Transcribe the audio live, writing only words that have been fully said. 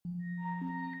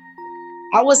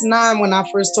I was 9 when I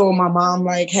first told my mom,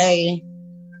 like, hey,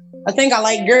 I think I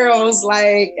like girls,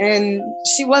 like, and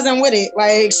she wasn't with it.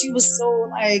 Like, she was so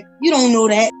like, you don't know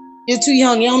that. You're too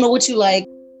young. You don't know what you like.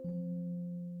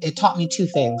 It taught me two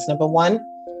things. Number one,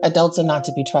 adults are not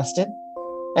to be trusted.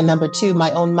 And number two,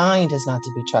 my own mind is not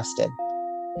to be trusted.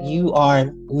 You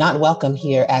are not welcome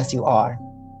here as you are.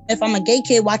 If I'm a gay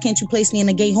kid, why can't you place me in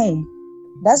a gay home?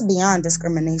 That's beyond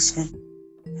discrimination.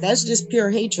 That's just pure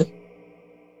hatred.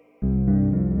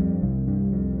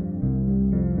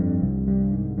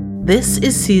 This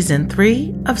is Season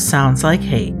 3 of Sounds Like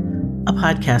Hate, a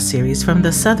podcast series from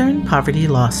the Southern Poverty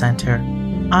Law Center.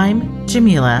 I'm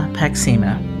Jamila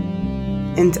Paxima.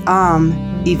 And I'm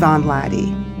Yvonne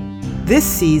Laddie. This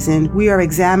season, we are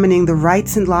examining the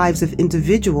rights and lives of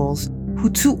individuals who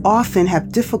too often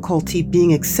have difficulty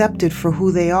being accepted for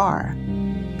who they are.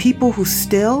 People who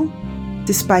still,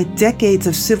 despite decades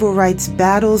of civil rights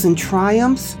battles and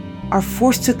triumphs, are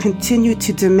forced to continue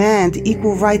to demand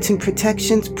equal rights and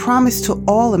protections promised to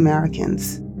all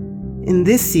Americans. In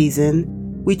this season,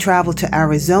 we travel to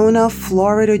Arizona,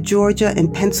 Florida, Georgia,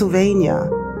 and Pennsylvania.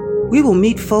 We will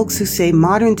meet folks who say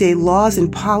modern-day laws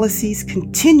and policies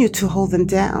continue to hold them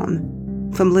down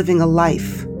from living a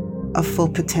life of full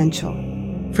potential.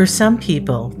 For some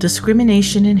people,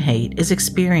 discrimination and hate is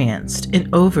experienced in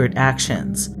overt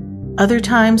actions. Other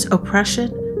times,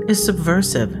 oppression is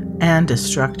subversive and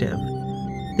destructive.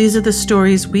 These are the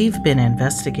stories we've been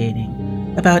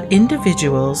investigating about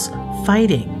individuals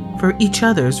fighting for each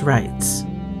other's rights.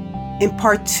 In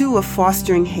part 2 of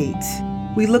Fostering Hate,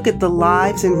 we look at the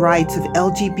lives and rights of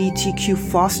LGBTQ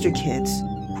foster kids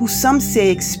who some say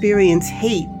experience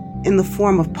hate in the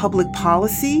form of public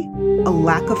policy, a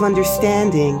lack of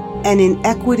understanding, and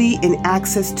inequity in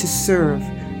access to serve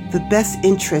the best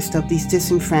interest of these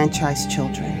disenfranchised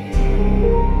children.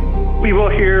 We will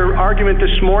hear argument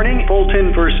this morning,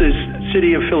 Fulton versus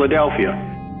City of Philadelphia.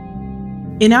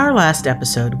 In our last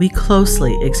episode, we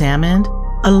closely examined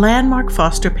a landmark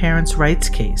foster parents' rights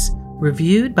case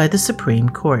reviewed by the Supreme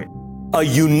Court. A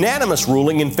unanimous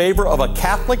ruling in favor of a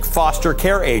Catholic foster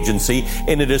care agency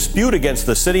in a dispute against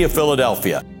the City of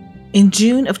Philadelphia. In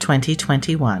June of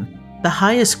 2021, the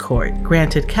highest court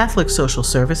granted Catholic Social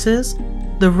Services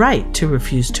the right to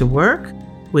refuse to work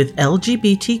with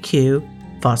LGBTQ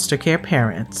foster care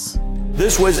parents.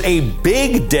 This was a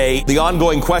big day. The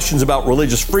ongoing questions about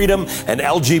religious freedom and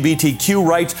LGBTQ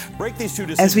rights break these two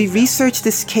decisions. As we research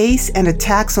this case and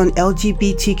attacks on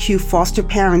LGBTQ foster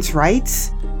parents' rights,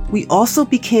 we also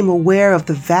became aware of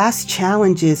the vast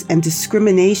challenges and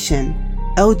discrimination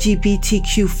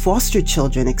LGBTQ foster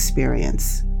children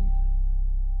experience.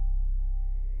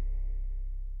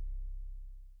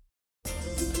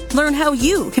 Learn how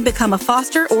you can become a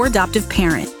foster or adoptive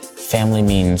parent. Family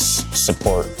means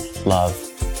support, love.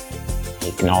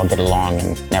 You can all get along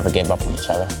and never give up on each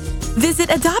other. Visit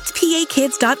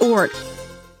adoptpakids.org.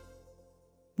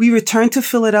 We return to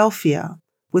Philadelphia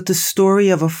with the story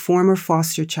of a former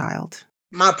foster child.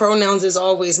 My pronouns is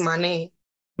always my name.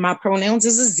 My pronouns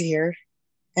is Azair,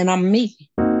 and I'm me.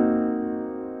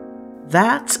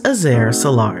 That's Azair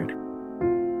Szilard.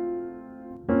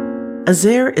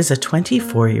 Azair is a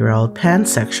 24-year-old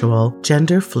pansexual,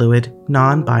 gender-fluid,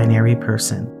 non-binary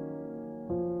person.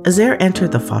 Azair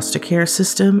entered the foster care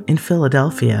system in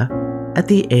Philadelphia at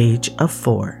the age of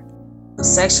 4.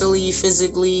 Sexually,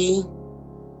 physically,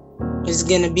 just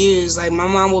getting abused. Like, my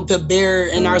mom would put beer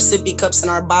in our sippy cups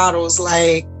and our bottles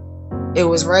like it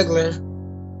was regular.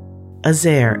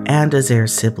 Azair and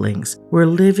Azair's siblings were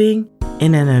living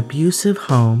in an abusive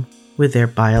home with their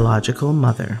biological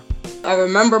mother. I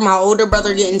remember my older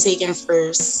brother getting taken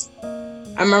first.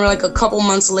 I remember like a couple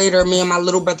months later, me and my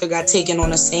little brother got taken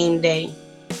on the same day.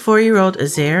 4-year-old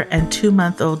Azair and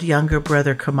 2-month-old younger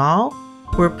brother Kamal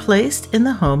were placed in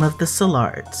the home of the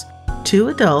Szilards, 2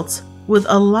 adults with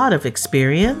a lot of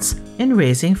experience in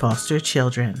raising foster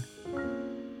children.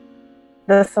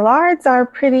 The Szilards are a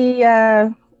pretty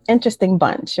interesting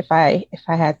bunch, if I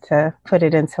had to put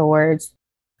it into words.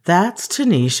 That's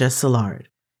Tanisha Szilard.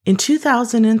 In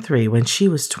 2003, when she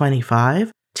was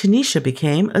 25, Tanisha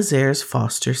became Azair's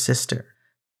foster sister.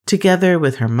 Together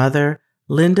with her mother,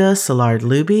 Linda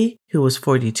Szilard-Luby, who was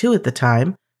 42 at the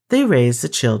time, they raised the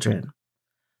children.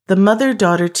 The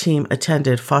mother-daughter team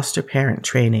attended foster parent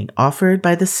training offered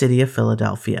by the City of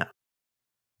Philadelphia.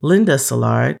 Linda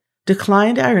Szilard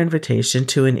declined our invitation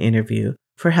to an interview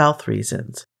for health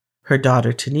reasons. Her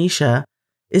daughter, Tanisha,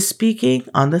 is speaking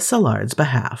on the Szilards'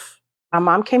 behalf. My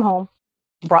mom came home,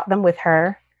 brought them with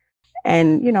her,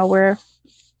 and, we're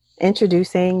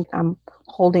introducing, I'm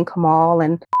holding Kamal,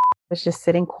 and was just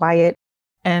sitting quiet.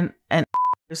 And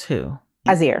who?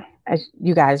 Azair. as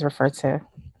you guys refer to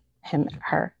him,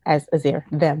 her as Azir,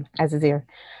 them as Azir.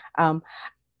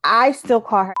 I still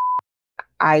call her.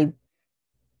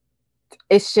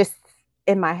 It's just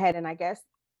in my head, and I guess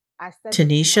I said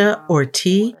Tanisha, or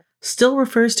T, still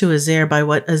refers to Azir by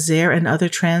what Azir and other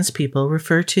trans people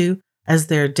refer to as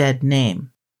their dead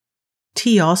name.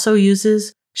 T also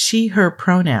uses she, her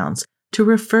pronouns to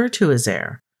refer to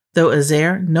Azir, though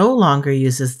Azir no longer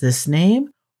uses this name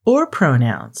or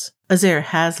pronouns. Azir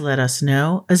has let us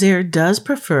know Azir does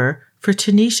prefer for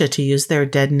Tanisha to use their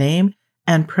dead name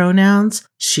and pronouns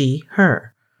she,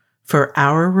 her. For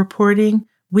our reporting,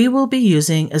 we will be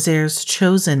using Azir's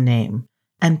chosen name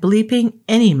and bleeping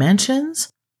any mentions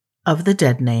of the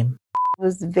dead name.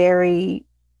 Was very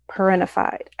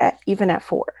parentified, even at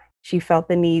 4. She felt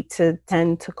the need to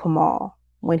tend to Kamal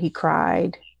when he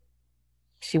cried.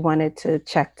 She wanted to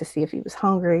check to see if he was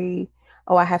hungry.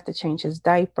 Oh, I have to change his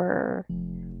diaper.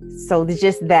 So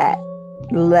just that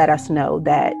let us know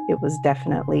that it was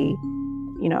definitely,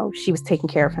 she was taking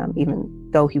care of him, even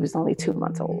though he was only 2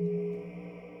 months old.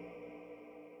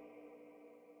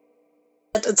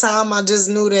 At the time, I just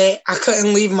knew that I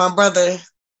couldn't leave my brother.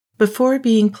 Before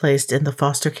being placed in the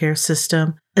foster care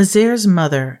system, Azir's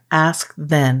mother asked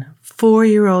then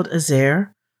 4-year-old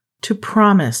Azir to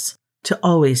promise to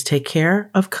always take care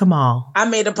of Kamal. I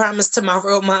made a promise to my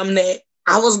real mom that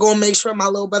I was going to make sure my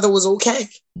little brother was okay.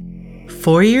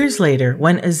 4 years later,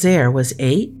 when Azir was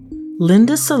 8,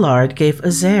 Linda Szilard gave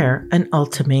Azir an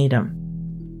ultimatum.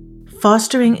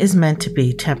 Fostering is meant to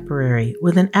be temporary,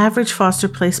 with an average foster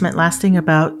placement lasting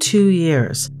about 2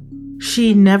 years.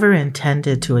 She never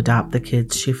intended to adopt the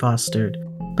kids she fostered,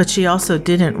 but she also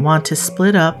didn't want to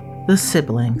split up the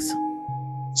siblings.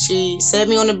 She set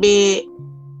me on the bed.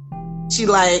 She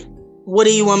like, what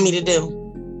do you want me to do?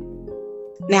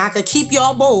 Now I could keep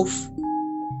y'all both,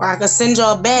 or I could send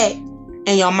y'all back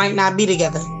and y'all might not be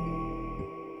together.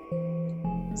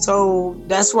 So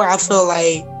that's where I feel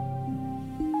like,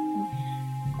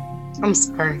 I'm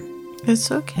sorry.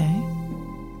 It's okay.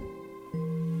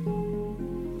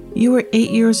 You were 8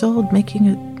 years old making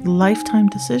a lifetime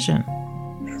decision.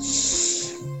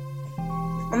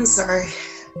 I'm sorry.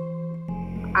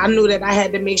 I knew that I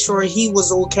had to make sure he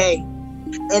was okay.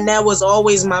 And that was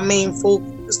always my main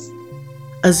focus.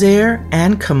 Azir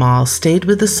and Kamal stayed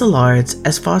with the Szilards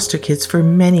as foster kids for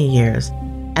many years.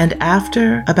 And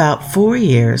after about 4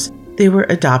 years, they were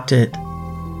adopted.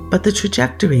 But the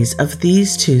trajectories of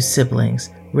these two siblings,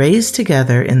 raised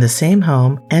together in the same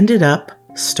home, ended up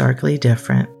starkly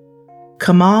different.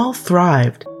 Kamal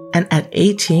thrived and at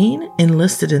 18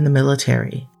 enlisted in the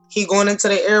military. He going into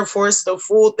the Air Force, the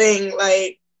full thing,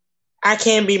 like, I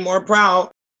can't be more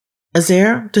proud.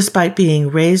 Azir, despite being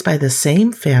raised by the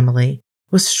same family,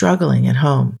 was struggling at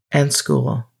home and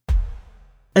school.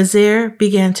 Azir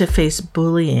began to face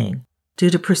bullying due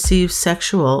to perceived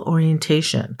sexual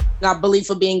orientation. Got bullied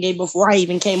for being gay before I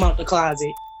even came out the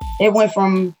closet. It went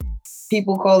from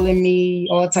people calling me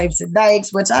all types of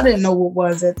dykes, which I didn't know what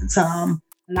was at the time.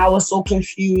 And I was so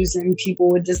confused, and people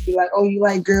would just be like, oh, you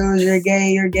like girls, you're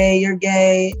gay, you're gay, you're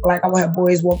gay. Like I would have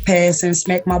boys walk past and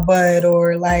smack my butt,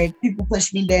 or like people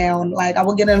push me down. Like I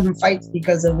would get into fights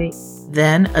because of it.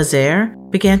 Then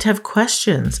Azir began to have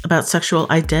questions about sexual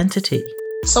identity.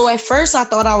 So at first I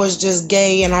thought I was just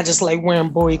gay and I just like wearing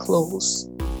boy clothes.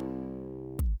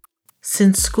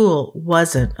 Since school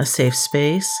wasn't a safe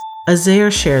space,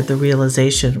 Azir shared the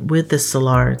realization with the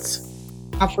Szilards.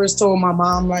 I first told my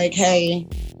mom, like, hey,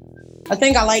 I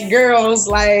think I like girls,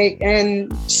 like,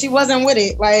 and she wasn't with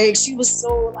it. Like, she was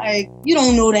so like, you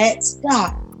don't know that,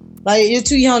 stop. Like, you're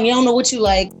too young, you don't know what you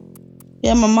like.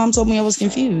 Yeah, my mom told me I was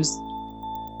confused.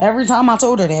 Every time I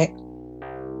told her that.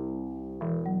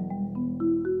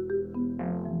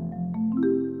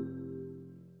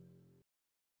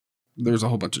 There's a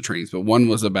whole bunch of trainings, but one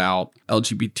was about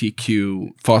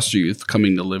LGBTQ foster youth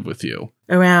coming to live with you.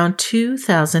 Around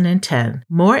 2010,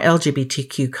 more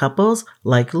LGBTQ couples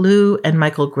like Lou and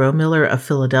Michael Gromiller of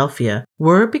Philadelphia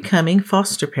were becoming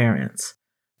foster parents.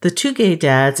 The two gay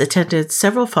dads attended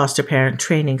several foster parent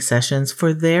training sessions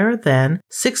for their then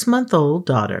 6-month-old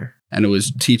daughter. And it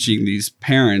was teaching these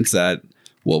parents that,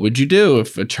 what would you do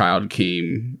if a child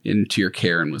came into your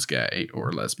care and was gay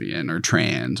or lesbian or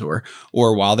trans, or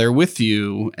while they're with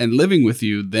you and living with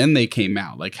you, then they came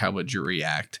out? Like, how would you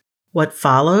react? What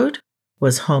followed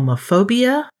was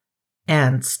homophobia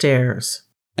and stares.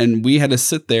 And we had to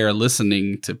sit there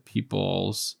listening to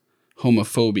people's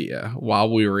homophobia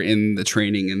while we were in the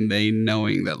training, and they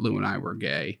knowing that Lou and I were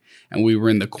gay. And we were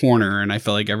in the corner, and I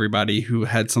felt like everybody who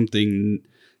had something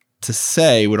to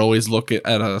say would always look at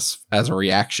us as a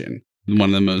reaction. One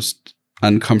of the most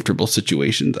uncomfortable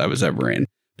situations I was ever in,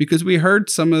 because we heard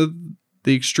some of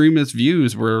the extremist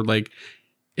views were like,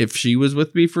 if she was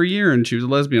with me for a year and she was a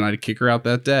lesbian, I'd kick her out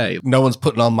that day. No one's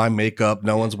putting on my makeup.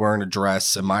 No one's wearing a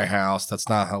dress in my house. That's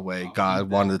not how way God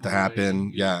wanted it to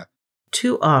happen. Yeah.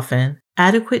 Too often,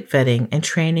 adequate vetting and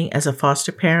training as a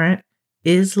foster parent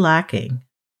is lacking.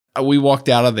 We walked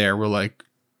out of there, we're like,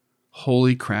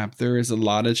 holy crap, there is a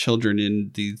lot of children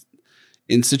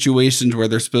in situations where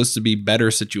they're supposed to be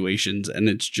better situations, and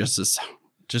it's just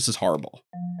as horrible.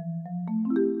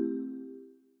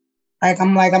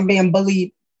 I'm being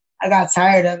bullied. I got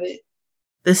tired of it.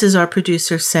 This is our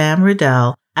producer, Sam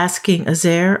Riddell, asking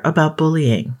Azair about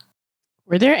bullying.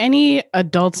 Were there any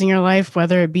adults in your life,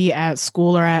 whether it be at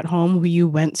school or at home, who you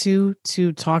went to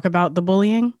talk about the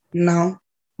bullying? No.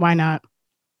 Why not?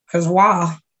 Because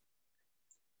why?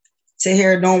 Sit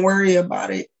here, don't worry about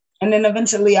it. And then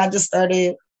eventually I just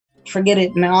started, forget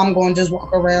it. Now I'm going to just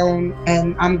walk around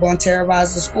and I'm going to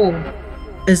terrorize the school.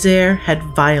 Azair had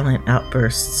violent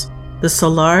outbursts. The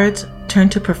Solards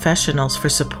turned to professionals for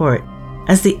support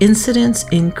as the incidents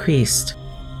increased.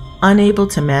 Unable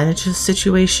to manage the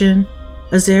situation,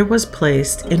 Azair was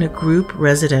placed in a group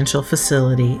residential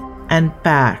facility and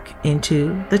back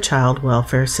into the child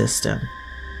welfare system,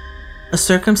 a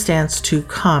circumstance too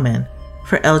common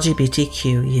for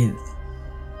LGBTQ youth.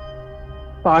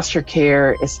 Foster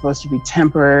care is supposed to be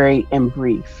temporary and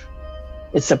brief.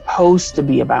 It's supposed to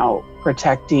be about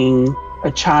protecting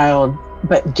a child,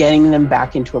 but getting them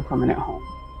back into a permanent home.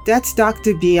 That's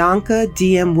Dr. Bianca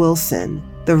D.M. Wilson,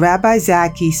 the Rabbi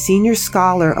Zaki Senior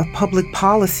Scholar of Public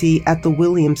Policy at the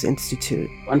Williams Institute.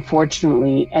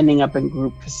 Unfortunately, ending up in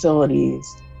group facilities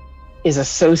is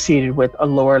associated with a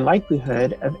lower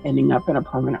likelihood of ending up in a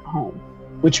permanent home,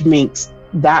 which makes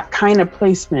that kind of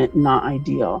placement not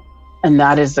ideal. And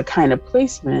that is the kind of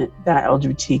placement that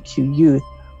LGBTQ youth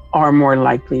are more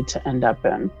likely to end up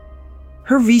in.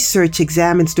 Her research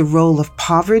examines the role of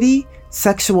poverty,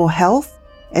 sexual health,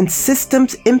 and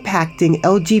systems impacting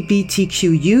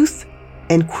LGBTQ youth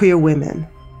and queer women.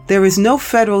 There is no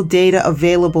federal data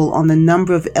available on the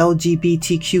number of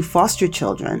LGBTQ foster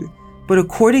children, but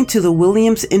according to the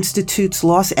Williams Institute's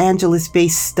Los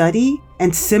Angeles-based study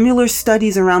and similar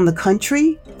studies around the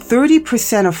country,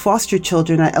 30% of foster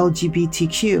children are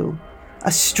LGBTQ,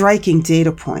 a striking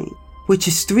data point, which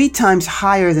is 3 times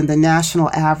higher than the national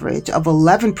average of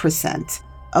 11%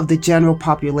 of the general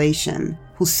population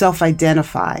who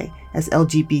self-identify as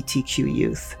LGBTQ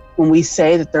youth. When we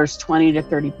say that there's 20 to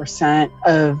 30%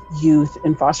 of youth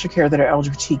in foster care that are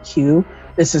LGBTQ,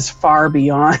 this is far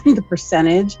beyond the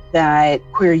percentage that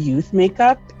queer youth make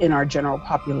up in our general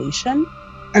population.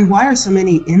 And why are so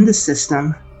many in the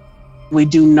system? We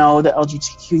do know that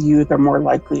LGBTQ youth are more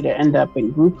likely to end up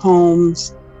in group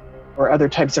homes or other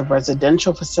types of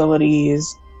residential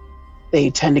facilities. They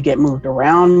tend to get moved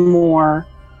around more.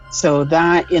 So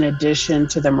that, in addition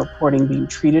to them reporting being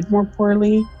treated more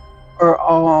poorly, are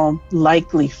all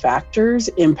likely factors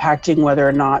impacting whether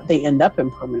or not they end up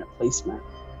in permanent placement.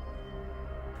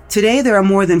 Today, there are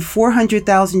more than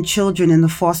 400,000 children in the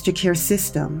foster care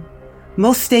system.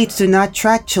 Most states do not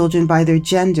track children by their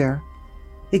gender.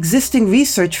 Existing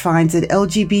research finds that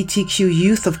LGBTQ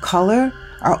youth of color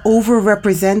are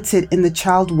overrepresented in the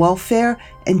child welfare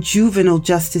and juvenile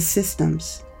justice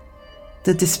systems.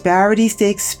 The disparities they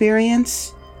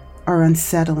experience are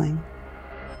unsettling.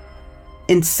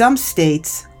 In some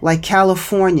states, like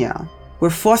California, where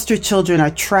foster children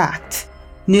are tracked,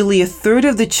 nearly a third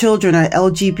of the children are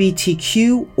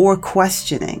LGBTQ or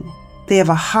questioning. They have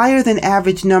a higher than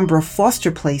average number of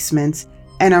foster placements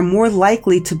and are more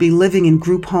likely to be living in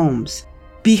group homes,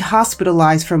 be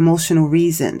hospitalized for emotional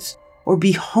reasons, or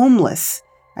be homeless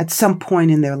at some point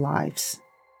in their lives.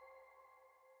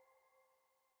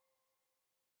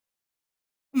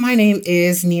 My name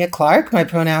is Nia Clark. My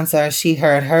pronouns are she,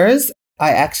 her, and hers.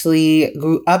 I actually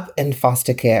grew up in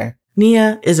foster care.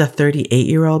 Nia is a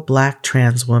 38-year-old Black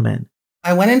trans woman.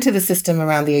 I went into the system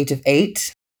around the age of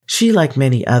 8. She, like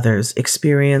many others,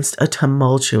 experienced a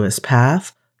tumultuous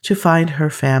path to find her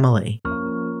family.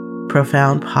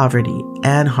 Profound poverty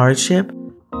and hardship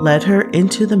led her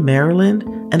into the Maryland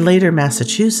and later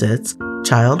Massachusetts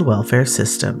child welfare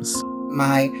systems.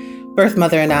 My birth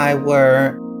mother and I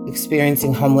were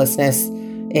experiencing homelessness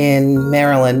in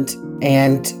Maryland,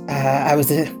 and I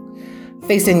was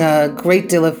facing a great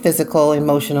deal of physical,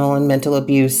 emotional, and mental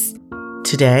abuse.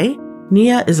 Today,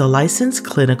 Nia is a licensed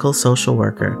clinical social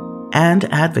worker and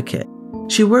advocate.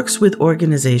 She works with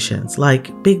organizations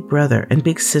like Big Brother and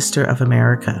Big Sister of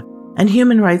America and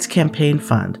Human Rights Campaign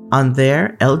Fund on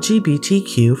their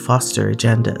LGBTQ foster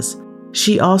agendas.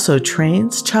 She also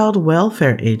trains child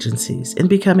welfare agencies in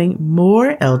becoming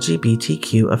more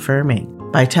LGBTQ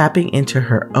affirming by tapping into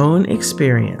her own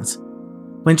experience.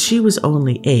 When she was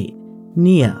only 8,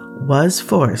 Nia was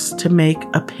forced to make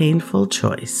a painful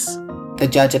choice. The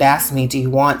judge had asked me, do you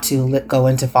want to go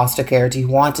into foster care? Do you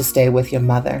want to stay with your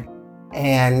mother?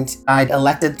 And I'd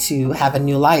elected to have a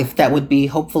new life that would be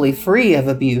hopefully free of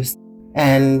abuse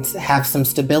and have some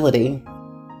stability.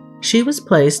 She was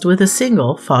placed with a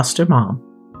single foster mom.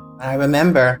 I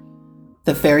remember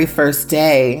the very first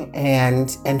day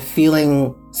and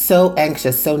feeling so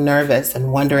anxious, so nervous,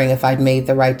 and wondering if I'd made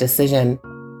the right decision.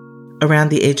 Around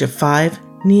the age of 5,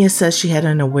 Nia says she had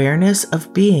an awareness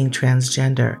of being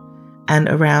transgender, and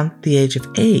around the age of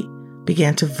 8,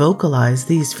 began to vocalize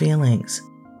these feelings.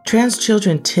 Trans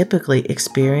children typically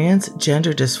experience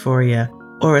gender dysphoria,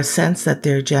 or a sense that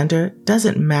their gender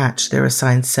doesn't match their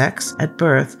assigned sex at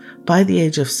birth by the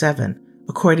age of 7,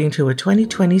 according to a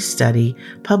 2020 study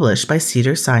published by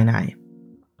Cedars-Sinai.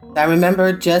 I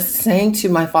remember just saying to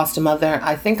my foster mother,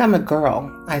 I think I'm a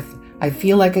girl. I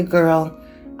feel like a girl.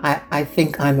 I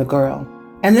think I'm a girl.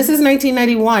 And this is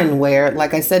 1991, where,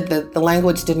 like I said, the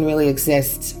language didn't really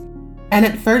exist. And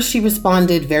at first she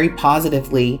responded very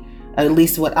positively, at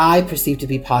least what I perceived to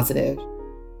be positive.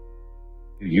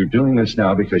 You're doing this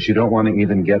now because you don't want to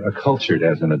even get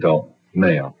acculturated as an adult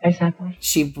male. Exactly.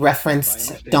 She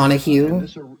referenced Donahue.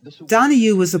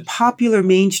 Donahue was a popular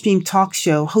mainstream talk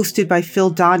show hosted by Phil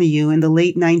Donahue in the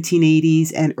late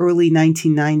 1980s and early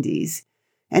 1990s,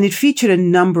 and it featured a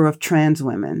number of trans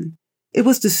women. It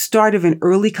was the start of an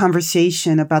early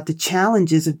conversation about the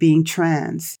challenges of being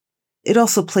trans. It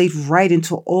also played right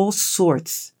into all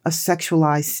sorts of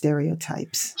sexualized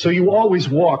stereotypes. So you always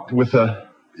walked with a...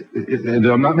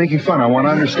 I'm not making fun, I want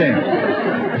to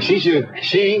understand.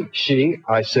 She,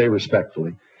 I say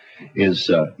respectfully, is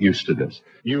used to this.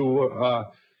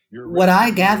 What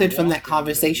I gathered from that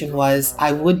conversation was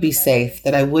I would be safe,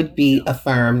 that I would be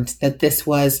affirmed, that this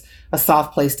was a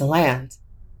soft place to land.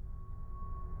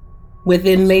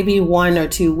 Within maybe 1 or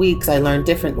 2 weeks, I learned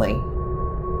differently.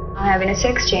 I'm having a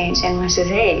sex change, and one says,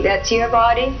 hey, that's your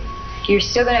body? You're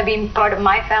still going to be part of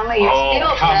my family? You're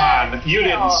still come on. You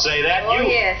didn't say that. Oh,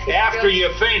 yes. After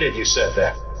you fainted, you said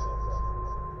that.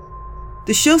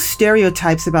 The show's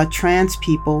stereotypes about trans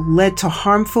people led to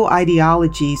harmful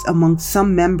ideologies among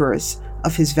some members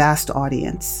of his vast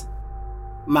audience.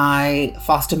 My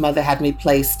foster mother had me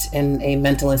placed in a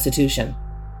mental institution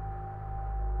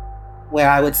where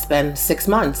I would spend 6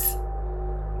 months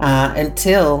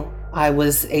until I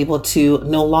was able to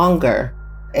no longer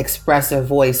express or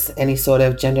voice any sort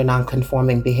of gender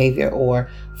nonconforming behavior or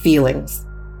feelings.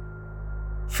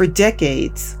 For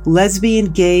decades, lesbian,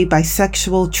 gay,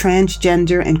 bisexual,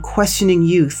 transgender, and questioning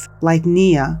youth like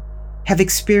Nia have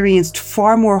experienced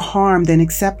far more harm than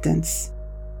acceptance.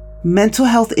 Mental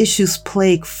health issues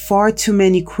plague far too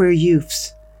many queer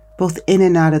youths, both in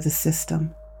and out of the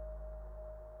system.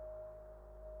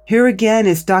 Here again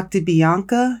is Dr.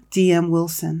 Bianca D.M.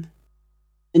 Wilson.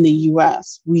 In the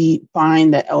US, we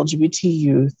find that LGBT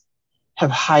youth have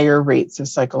higher rates of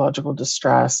psychological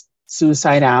distress,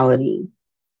 suicidality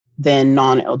than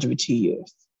non-LGBT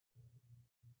youth.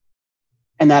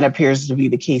 And that appears to be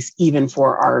the case even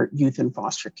for our youth in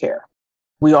foster care.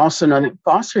 We also know that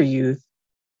foster youth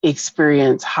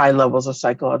experience high levels of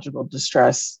psychological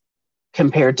distress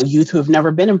compared to youth who have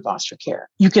never been in foster care.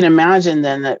 You can imagine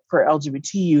then that for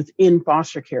LGBT youth in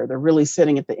foster care, they're really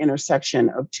sitting at the intersection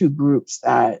of two groups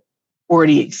that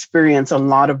already experience a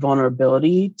lot of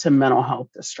vulnerability to mental health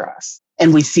distress.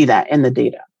 And we see that in the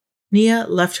data. Nia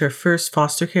left her first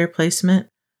foster care placement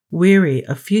weary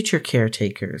of future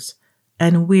caretakers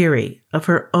and weary of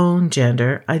her own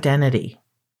gender identity.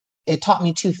 It taught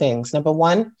me 2 things. Number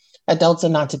 1, adults are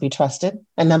not to be trusted.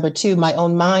 And number 2, my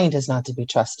own mind is not to be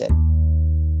trusted.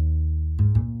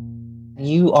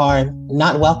 You are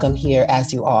not welcome here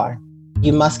as you are.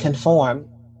 You must conform.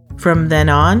 From then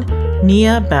on,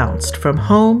 Nia bounced from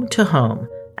home to home,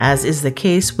 as is the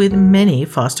case with many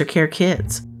foster care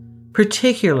kids,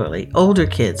 particularly older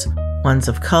kids, ones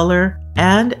of color,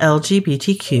 and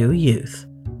LGBTQ youth.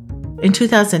 In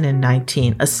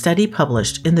 2019, a study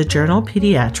published in the journal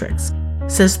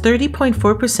Pediatrics says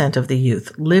 30.4% of the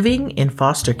youth living in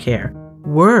foster care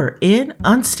were in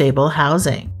unstable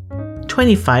housing.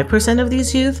 25% of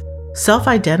these youth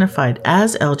self-identified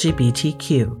as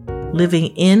LGBTQ, living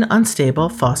in unstable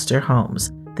foster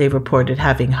homes. They reported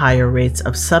having higher rates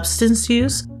of substance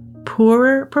use,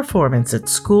 poorer performance at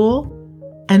school,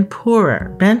 and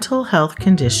poorer mental health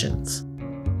conditions.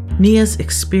 Nia's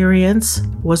experience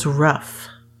was rough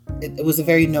it was a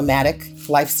very nomadic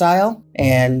lifestyle,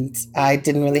 and I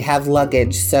didn't really have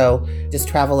luggage, so just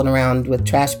traveling around with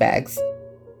trash bags.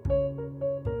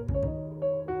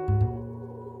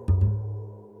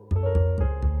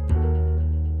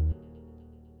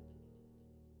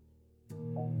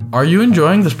 Are you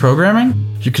enjoying this programming?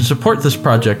 You can support this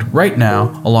project right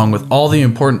now, along with all the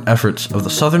important efforts of the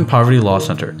Southern Poverty Law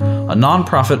Center, a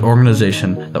nonprofit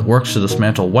organization that works to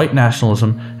dismantle white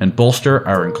nationalism and bolster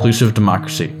our inclusive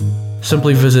democracy.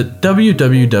 Simply visit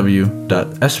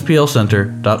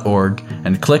www.splcenter.org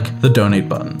and click the donate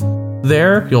button.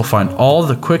 There, you'll find all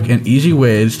the quick and easy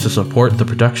ways to support the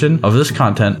production of this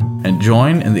content and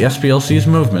join in the SPLC's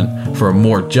movement for a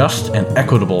more just and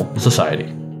equitable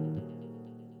society.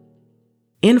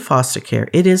 In foster care,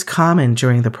 it is common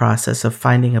during the process of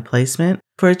finding a placement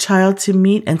for a child to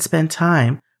meet and spend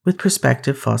time with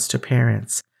prospective foster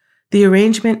parents. The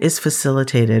arrangement is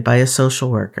facilitated by a social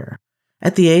worker.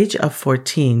 At the age of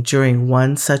 14, during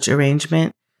one such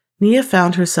arrangement, Nia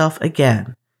found herself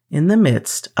again in the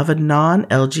midst of a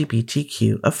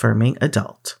non-LGBTQ affirming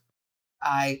adult.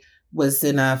 I was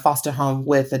in a foster home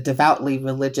with a devoutly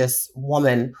religious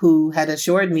woman who had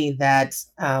assured me that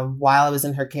while I was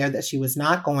in her care, that she was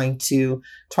not going to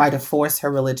try to force her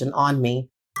religion on me.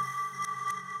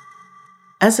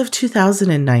 As of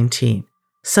 2019,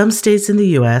 some states in the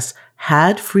U.S.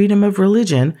 had freedom of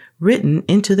religion written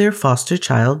into their foster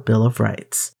child Bill of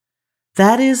Rights.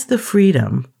 That is the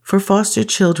freedom for foster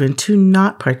children to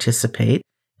not participate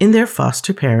in their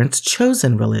foster parents'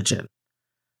 chosen religion.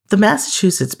 The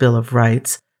Massachusetts Bill of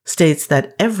Rights states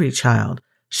that every child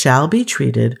shall be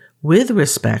treated with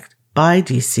respect by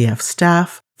DCF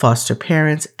staff, foster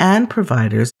parents, and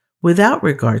providers without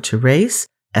regard to race,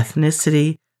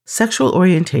 ethnicity, sexual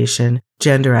orientation,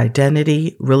 gender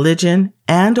identity, religion,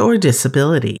 and/or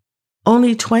disability.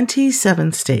 Only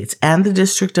 27 states and the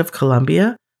District of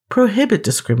Columbia prohibit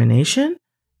discrimination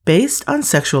based on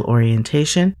sexual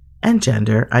orientation and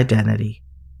gender identity.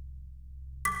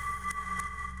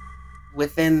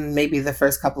 Within maybe the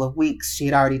first couple of weeks, she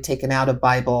had already taken out a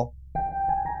Bible,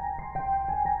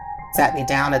 sat me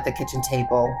down at the kitchen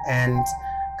table, and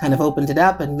kind of opened it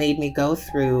up and made me go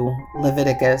through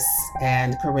Leviticus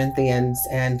and Corinthians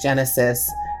and Genesis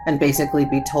and basically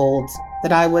be told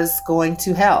that I was going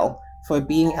to hell for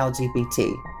being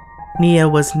LGBT. Nia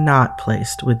was not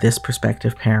placed with this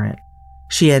prospective parent.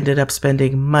 She ended up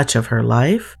spending much of her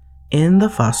life in the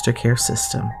foster care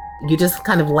system. You just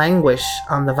kind of languish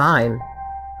on the vine.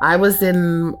 I was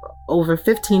in over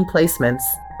 15 placements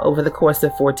over the course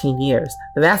of 14 years.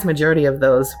 The vast majority of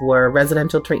those were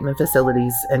residential treatment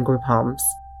facilities and group homes.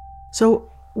 So,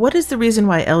 what is the reason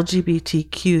why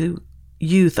LGBTQ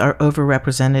youth are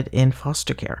overrepresented in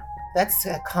foster care? That's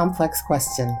a complex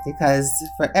question because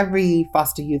for every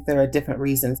foster youth, there are different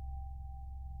reasons.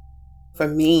 For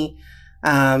me,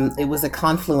 it was a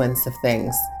confluence of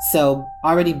things. So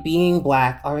already being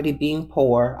Black, already being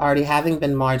poor, already having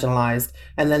been marginalized,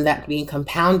 and then that being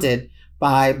compounded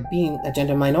by being a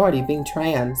gender minority, being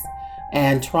trans,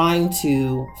 and trying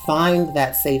to find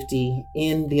that safety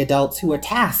in the adults who are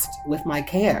tasked with my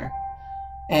care,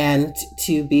 and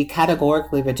to be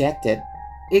categorically rejected.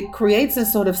 It creates a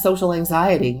sort of social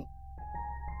anxiety.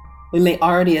 We may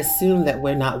already assume that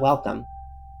we're not welcome.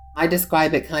 I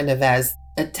describe it kind of as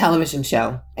a television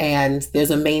show, and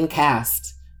there's a main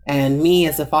cast. And me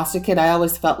as a foster kid, I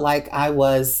always felt like I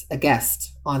was a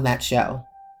guest on that show.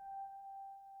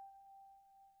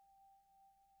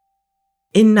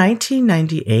 In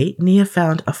 1998, Nia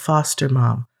found a foster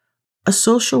mom, a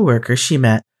social worker she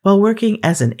met while working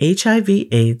as an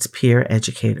HIV/AIDS peer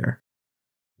educator.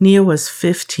 Nia was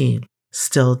 15,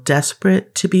 still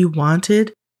desperate to be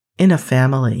wanted in a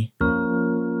family.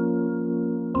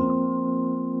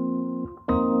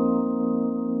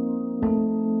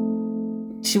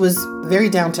 She was very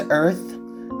down to earth.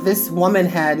 This woman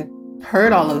had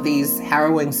heard all of these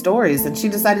harrowing stories, and she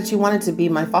decided she wanted to be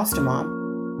my foster mom.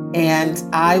 And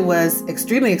I was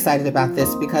extremely excited about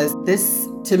this because this,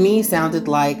 to me, sounded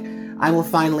like I will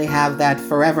finally have that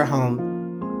forever home.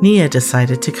 Nia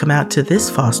decided to come out to this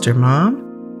foster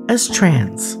mom as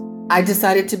trans. I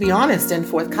decided to be honest and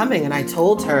forthcoming, and I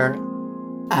told her,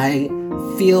 I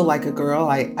feel like a girl.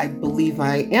 I believe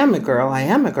I am a girl. I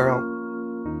am a girl.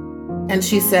 And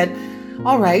she said,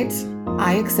 all right,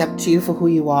 I accept you for who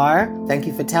you are. Thank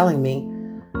you for telling me.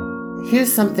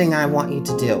 Here's something I want you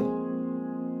to do.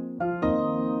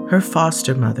 Her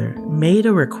foster mother made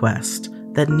a request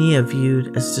that Nia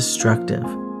viewed as destructive,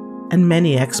 and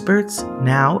many experts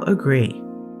now agree.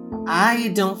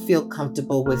 I don't feel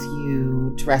comfortable with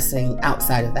you dressing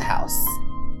outside of the house.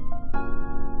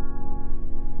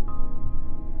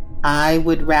 I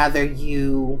would rather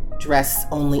you dress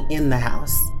only in the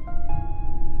house.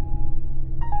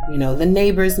 You know, the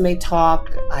neighbors may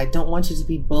talk. I don't want you to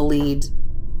be bullied.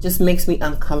 Just makes me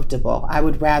uncomfortable. I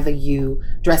would rather you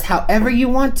dress however you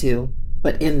want to,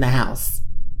 but in the house.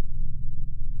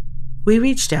 We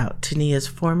reached out to Nia's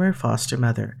former foster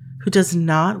mother, who does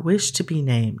not wish to be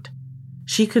named.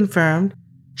 She confirmed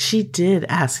she did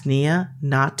ask Nia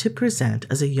not to present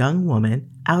as a young woman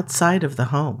outside of the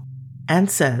home, and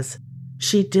says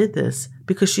she did this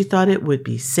because she thought it would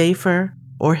be safer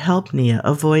or help Nia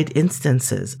avoid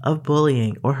instances of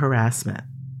bullying or harassment.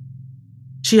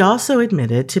 She also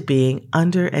admitted to being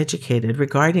undereducated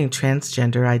regarding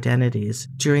transgender identities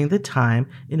during the time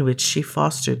in which she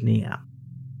fostered Nia.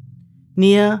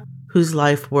 Nia, whose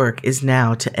life work is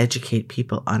now to educate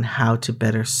people on how to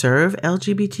better serve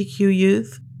LGBTQ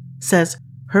youth, says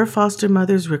her foster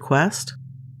mother's request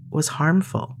was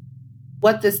harmful.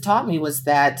 What this taught me was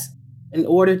that in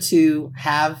order to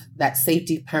have that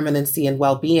safety, permanency, and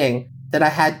well-being, that I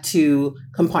had to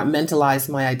compartmentalize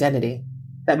my identity,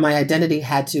 that my identity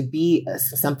had to be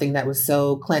something that was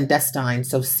so clandestine,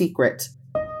 so secret.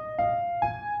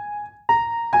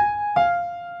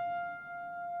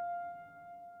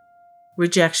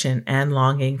 Rejection and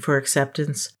longing for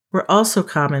acceptance were also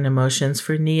common emotions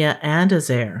for Nia and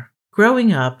Azair.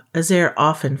 Growing up, Azair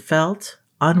often felt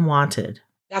unwanted.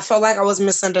 I felt like I was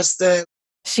misunderstood.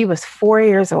 She was 4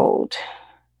 years old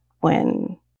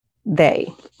when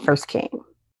they first came.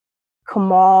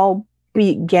 Kamal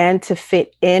began to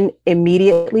fit in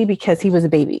immediately because he was a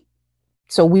baby.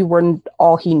 So we weren't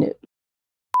all he knew.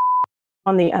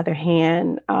 On the other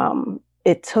hand,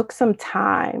 it took some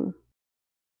time.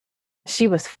 She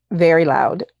was very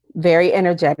loud, very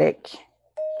energetic,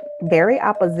 very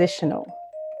oppositional.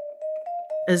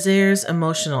 Azair's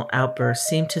emotional outbursts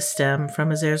seemed to stem from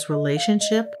Azair's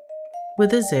relationship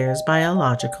with Azair's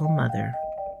biological mother.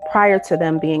 Prior to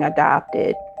them being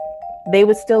adopted, they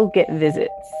would still get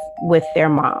visits with their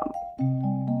mom.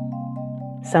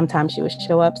 Sometimes she would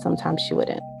show up, sometimes she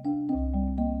wouldn't.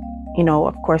 You know,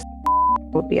 of course,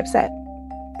 would be upset.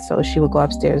 So she would go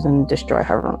upstairs and destroy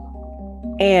her room.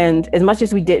 And as much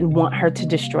as we didn't want her to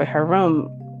destroy her room,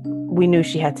 we knew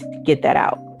she had to get that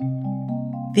out.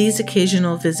 These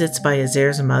occasional visits by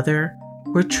Azair's mother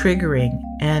were triggering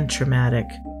and traumatic,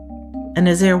 and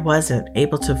Azair wasn't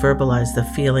able to verbalize the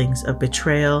feelings of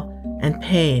betrayal and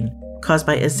pain caused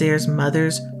by Azair's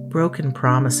mother's broken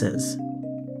promises.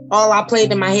 All I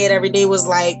played in my head every day was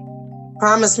like,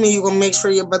 promise me you're gonna make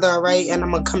sure your brother all right and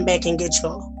I'm gonna come back and get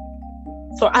y'all.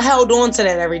 So I held on to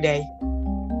that every day.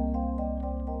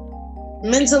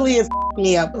 Mentally, it f***ed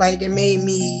me up. Like, it made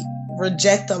me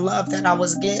reject the love that I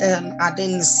was getting. I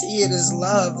didn't see it as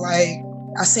love. Like,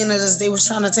 I seen it as they was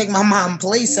trying to take my mom's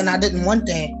place, and I didn't want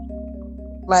that.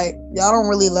 Like, y'all don't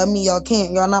really love me. Y'all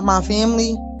can't. Y'all not my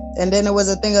family. And then it was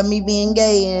a thing of me being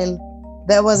gay, and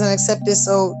that wasn't accepted.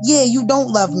 So, yeah, you don't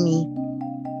love me.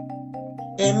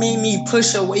 It made me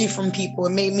push away from people.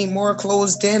 It made me more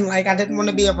closed in. Like, I didn't want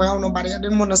to be around nobody. I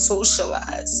didn't want to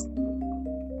socialize.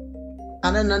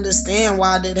 I didn't understand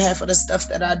why I did half of the stuff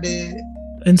that I did.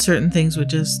 And certain things would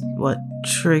just,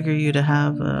 trigger you to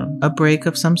have a break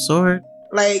of some sort?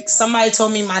 Like, somebody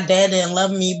told me my dad didn't love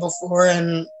me before,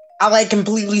 and I,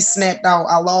 completely snapped out.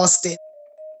 I lost it.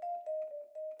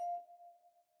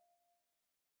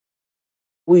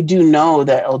 We do know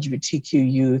that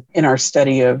LGBTQ youth, in our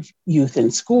study of youth in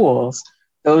schools,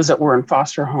 those that were in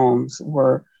foster homes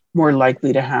were more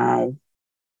likely to have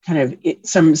kind of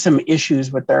some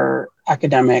issues with their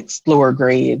academics, lower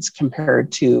grades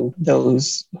compared to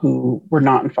those who were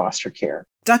not in foster care.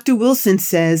 Dr. Wilson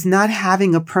says not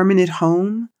having a permanent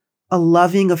home, a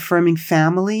loving, affirming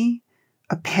family,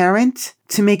 a parent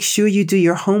to make sure you do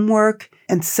your homework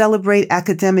and celebrate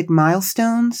academic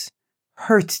milestones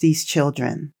hurts these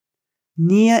children.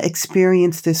 Nia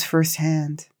experienced this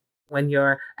firsthand. When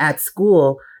you're at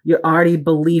school, you're already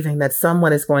believing that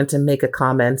someone is going to make a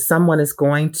comment, someone is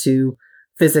going to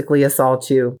physically assault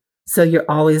you. So you're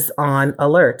always on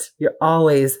alert. You're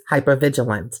always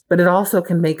hypervigilant. But it also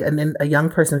can make a young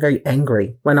person very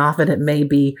angry, when often it may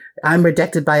be, I'm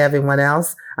rejected by everyone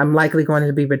else. I'm likely going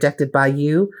to be rejected by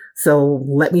you. So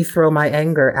let me throw my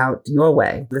anger out your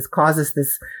way. This causes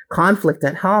this conflict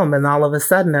at home. And all of a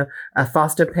sudden, a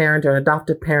foster parent or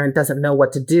adoptive parent doesn't know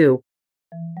what to do.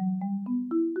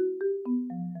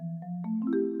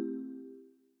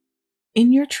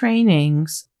 In your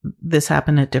trainings, this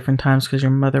happened at different times because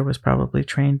your mother was probably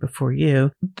trained before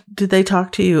you. Did they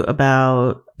talk to you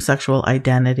about sexual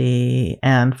identity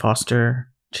and foster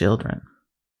children?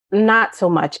 Not so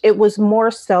much. It was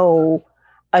more so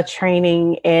a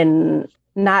training in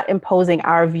not imposing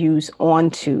our views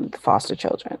onto the foster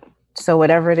children. So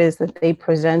whatever it is that they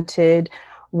presented,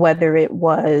 whether it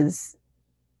was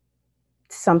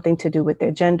something to do with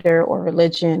their gender or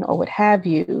religion or what have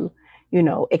you,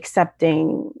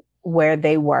 accepting where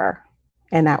they were.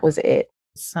 And that was it.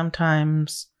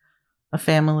 Sometimes a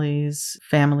family's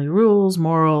family rules,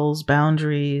 morals,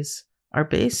 boundaries are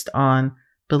based on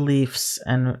beliefs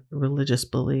and religious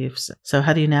beliefs. So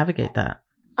how do you navigate that?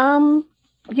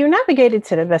 You navigate it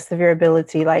to the best of your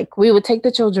ability. Like, we would take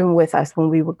the children with us when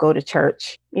we would go to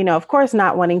church. Of course,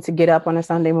 not wanting to get up on a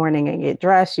Sunday morning and get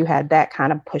dressed, you had that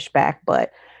kind of pushback.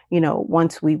 But,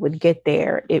 once we would get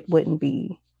there, it wouldn't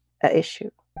be an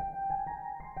issue.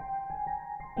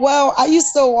 Well, I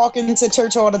used to walk into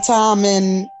church all the time,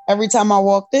 and every time I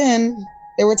walked in,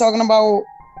 they were talking about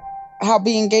how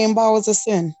being gay and bi was a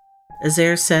sin.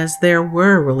 Azair says there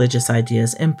were religious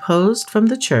ideas imposed from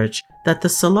the church that the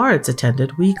Szillards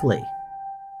attended weekly.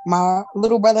 My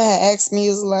little brother had asked me,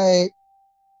 is like,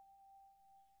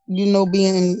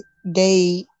 being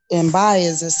gay and bi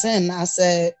is a sin. I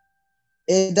said,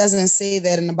 it doesn't say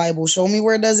that in the Bible. Show me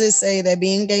where does it say that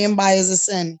being gay and bi is a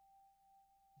sin.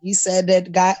 He said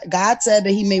that God said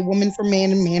that he made woman for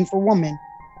man and man for woman.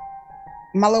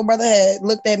 My little brother had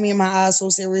looked at me in my eyes so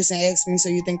serious and asked me, so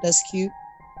you think that's cute?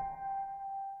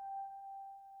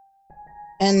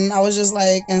 And I was just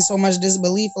like, in so much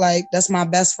disbelief, like, that's my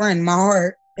best friend, my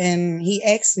heart. And he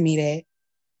asked me that,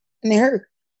 and it hurt.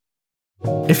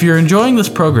 If you're enjoying this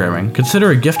programming,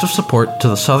 consider a gift of support to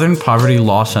the Southern Poverty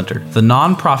Law Center, the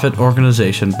nonprofit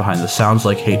organization behind the Sounds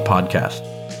Like Hate podcast.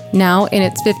 Now, in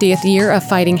its 50th year of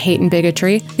fighting hate and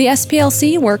bigotry, the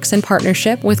SPLC works in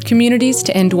partnership with communities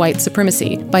to end white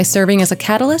supremacy by serving as a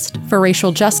catalyst for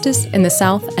racial justice in the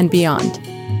South and beyond.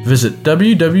 Visit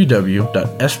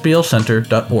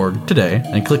www.splcenter.org today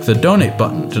and click the donate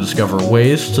button to discover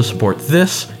ways to support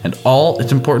this and all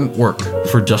its important work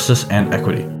for justice and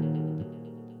equity.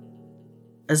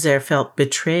 Azair felt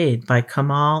betrayed by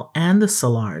Kamal and the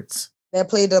Szillards. That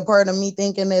played a part of me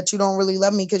thinking that you don't really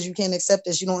love me because you can't accept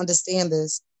this. You don't understand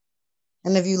this.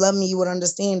 And if you love me, you would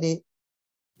understand it.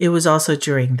 It was also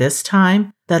during this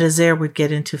time that Azair would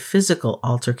get into physical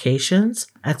altercations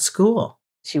at school.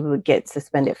 She would get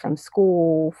suspended from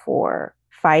school for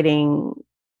fighting.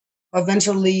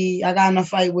 Eventually, I got in a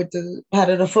fight with the head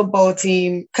of the football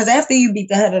team. Because after you beat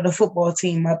the head of the football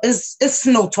team up, it's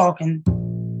no talking.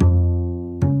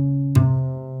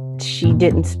 She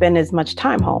didn't spend as much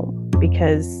time home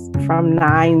because from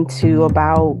 9 to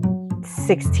about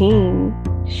 16,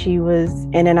 she was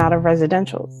in and out of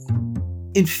residentials.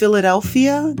 In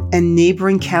Philadelphia and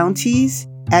neighboring counties,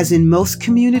 as in most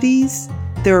communities,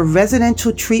 there are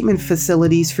residential treatment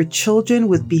facilities for children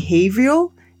with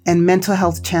behavioral and mental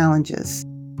health challenges.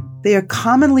 They are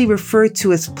commonly referred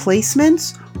to as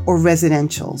placements or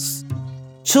residentials.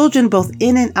 Children both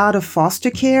in and out of foster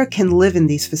care can live in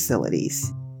these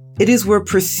facilities. It is where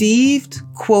perceived,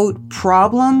 quote,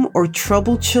 problem or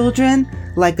troubled children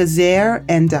like Azair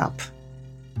end up.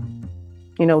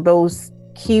 Those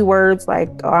keywords like,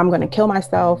 oh, I'm going to kill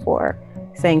myself, or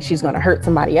saying she's going to hurt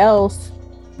somebody else,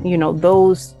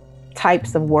 those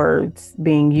types of words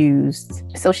being used.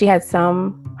 So she had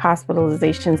some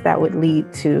hospitalizations that would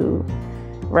lead to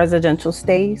residential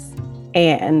stays,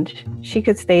 and she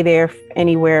could stay there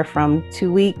anywhere from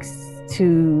 2 weeks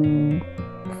to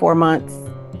 4 months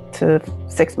to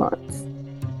 6 months.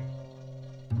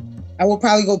 I would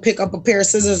probably go pick up a pair of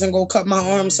scissors and go cut my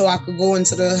arm so I could go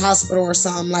into the hospital or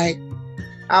something. Like,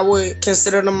 I would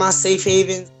consider them my safe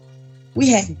havens. We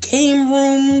had game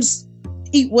rooms,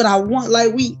 eat what I want.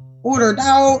 Like, we ordered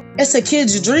out. It's a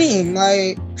kid's dream.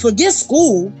 Like, forget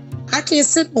school. I can't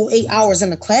sit no 8 hours in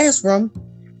the classroom,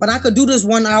 but I could do this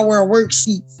 1 hour of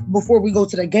worksheet before we go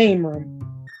to the game room.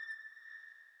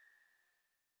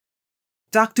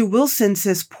 Dr. Wilson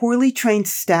says poorly trained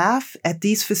staff at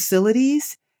these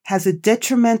facilities has a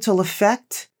detrimental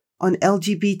effect on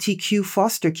LGBTQ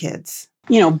foster kids.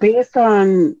 Based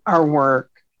on our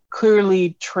work,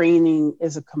 clearly training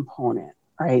is a component,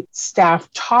 right? Staff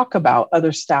talk about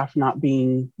other staff not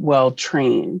being well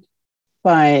trained,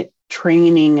 but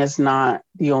training is not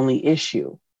the only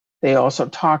issue. They also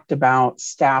talked about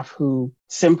staff who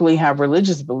simply have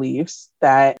religious beliefs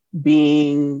that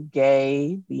being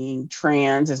gay, being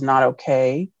trans is not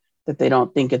okay, that they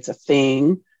don't think it's a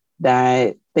thing,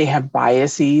 that they have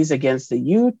biases against the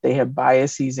youth, they have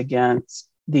biases against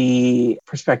the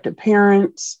prospective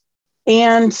parents.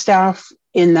 And staff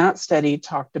in that study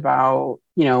talked about,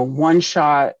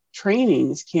 one-shot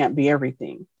trainings can't be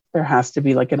everything. There has to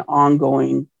be like an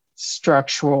ongoing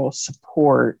structural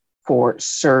support for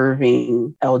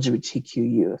serving LGBTQ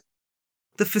youth.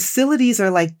 The facilities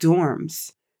are like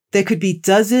dorms. There could be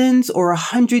dozens or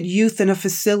 100 youth in a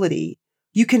facility.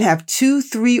 You can have 2,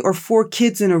 3, or 4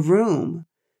 kids in a room.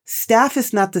 Staff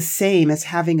is not the same as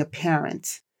having a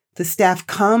parent. The staff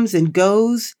comes and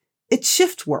goes. It's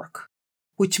shift work,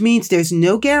 which means there's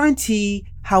no guarantee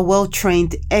how well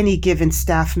trained any given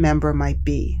staff member might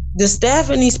be. The staff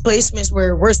in these placements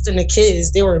were worse than the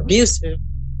kids. They were abusive.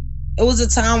 It was a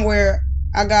time where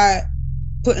I got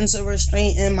put into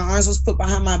restraint and my arms was put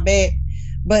behind my back.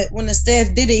 But when the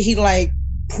staff did it, he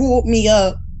pulled me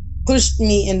up, pushed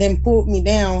me, and then pulled me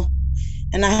down.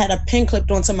 And I had a pin clipped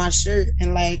onto my shirt.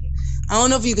 And I don't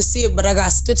know if you can see it, but I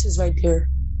got stitches right there.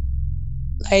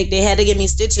 They had to give me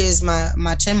stitches.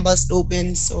 My chin bust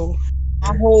open. So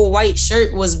my whole white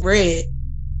shirt was red.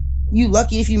 You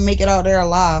lucky if you make it out there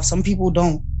alive. Some people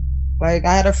don't. I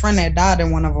had a friend that died in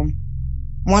one of them.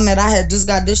 One that I had just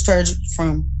got discharged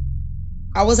from.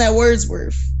 I was at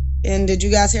Wordsworth. And did you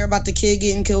guys hear about the kid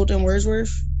getting killed in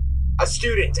Wordsworth? A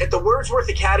student at the Wordsworth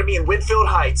Academy in Winfield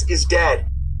Heights is dead.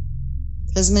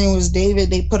 His name was David.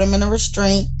 They put him in a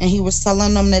restraint, and he was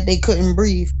telling them that they couldn't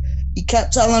breathe. He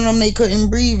kept telling them they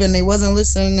couldn't breathe, and they wasn't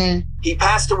listening. He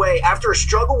passed away after a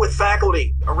struggle with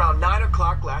faculty around 9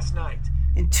 o'clock last night.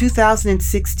 In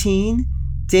 2016,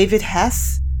 David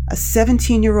Hess, a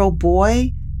 17-year-old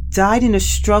boy, died in a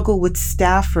struggle with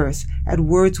staffers at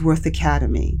Wordsworth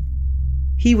Academy.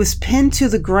 He was pinned to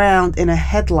the ground in a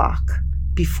headlock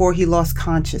before he lost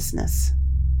consciousness.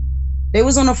 They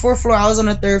was on the 4th floor. I was on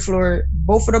the 3rd floor.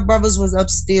 Both of the brothers was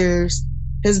upstairs.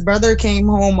 His brother came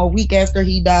home a week after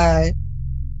he died.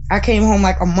 I came home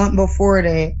a month before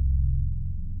that.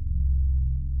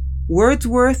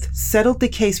 Wordsworth settled the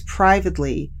case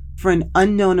privately for an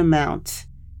unknown amount,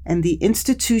 and the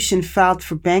institution filed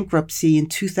for bankruptcy in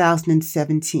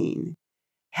 2017.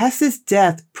 Hess's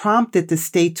death prompted the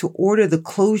state to order the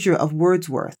closure of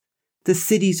Wordsworth, the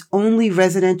city's only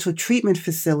residential treatment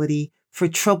facility for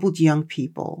troubled young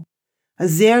people.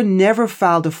 Azair never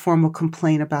filed a formal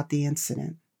complaint about the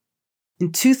incident.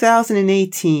 In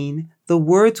 2018, the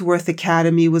Wordsworth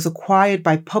Academy was acquired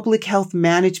by Public Health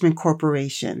Management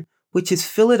Corporation, which is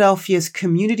Philadelphia's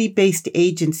community-based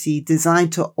agency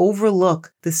designed to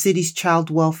overlook the city's child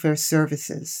welfare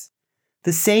services.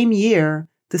 The same year,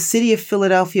 the city of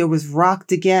Philadelphia was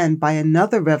rocked again by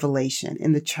another revelation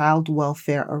in the child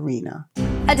welfare arena.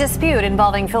 A dispute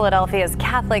involving Philadelphia's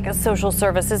Catholic social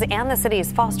services and the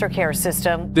city's foster care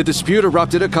system. The dispute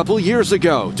erupted a couple years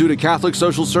ago due to Catholic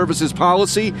social services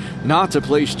policy not to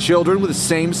place children with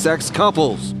same-sex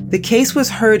couples. The case was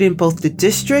heard in both the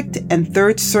district and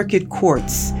Third Circuit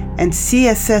courts, and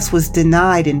CSS was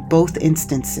denied in both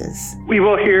instances. We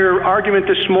will hear argument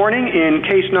this morning in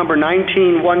case number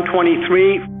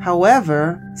 19-123.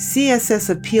 However, CSS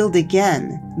appealed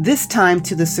again, this time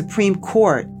to the Supreme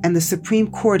Court, and the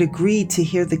Supreme Court agreed to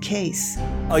hear the case.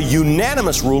 A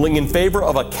unanimous ruling in favor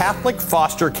of a Catholic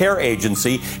foster care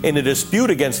agency in a dispute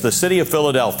against the city of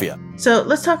Philadelphia. So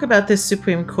let's talk about this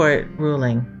Supreme Court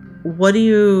ruling. What do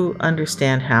you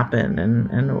understand happened,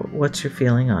 and what's your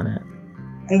feeling on it?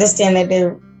 I understand that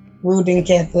they ruled in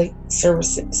Catholic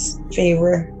services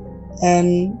favor,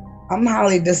 and I'm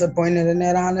highly disappointed in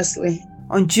that, honestly.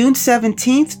 On June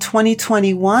 17th,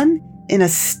 2021, in a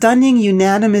stunning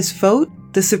unanimous vote,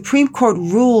 the Supreme Court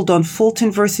ruled on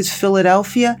Fulton versus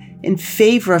Philadelphia in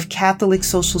favor of Catholic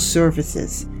social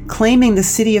services, claiming the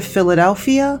city of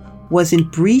Philadelphia was in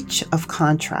breach of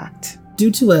contract.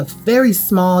 Due to a very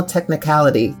small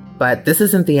technicality, but this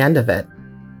isn't the end of it.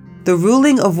 The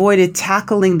ruling avoided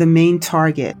tackling the main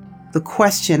target, the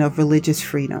question of religious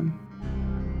freedom.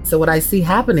 So what I see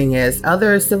happening is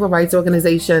other civil rights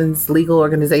organizations, legal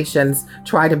organizations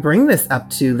try to bring this up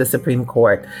to the Supreme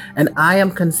Court. And I am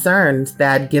concerned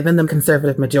that given the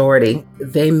conservative majority,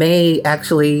 they may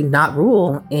actually not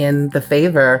rule in the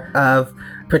favor of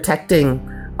protecting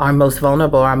our most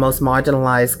vulnerable, our most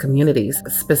marginalized communities,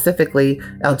 specifically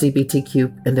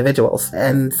LGBTQ individuals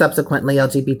and subsequently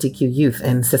LGBTQ youth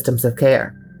in systems of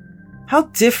care. How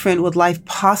different would life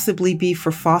possibly be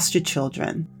for foster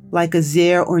children like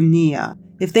Azair or Nia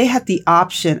if they had the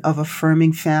option of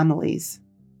affirming families?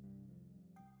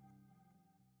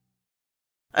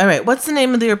 All right, what's the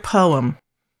name of your poem?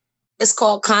 It's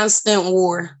called Constant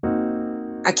War.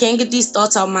 I can't get these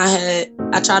thoughts out of my head.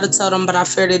 I try to tell them, but I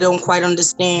fear they don't quite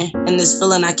understand. And this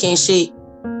feeling I can't shake.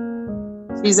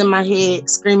 She's in my head,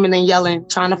 screaming and yelling,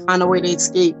 trying to find a way to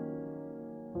escape.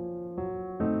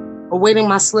 Awaiting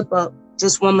my slip up,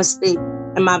 just one mistake,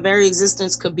 and my very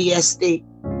existence could be at stake.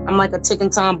 I'm like a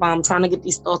ticking time bomb trying to get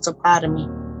these thoughts up out of me.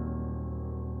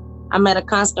 I'm at a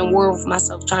constant war with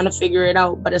myself trying to figure it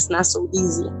out, but it's not so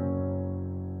easy.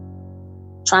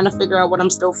 trying to figure out what I'm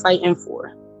still fighting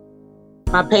for.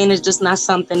 My pain is just not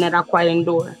something that I quite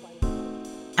endure.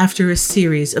 After a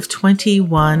series of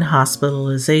 21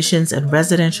 hospitalizations and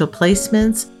residential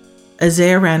placements,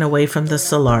 Azair ran away from the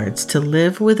Salards to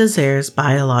live with Azair's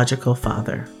biological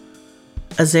father.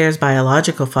 Azair's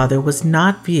biological father was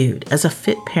not viewed as a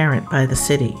fit parent by the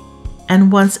city, and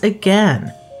once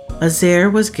again, Azair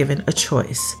was given a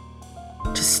choice: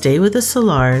 to stay with the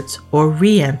Salards or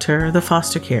re-enter the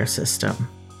foster care system.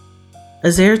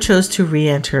 Azair chose to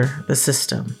re-enter the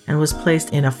system and was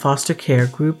placed in a foster care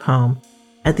group home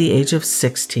at the age of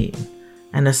 16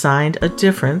 and assigned a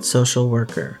different social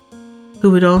worker who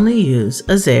would only use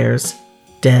Azair's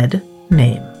dead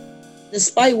name.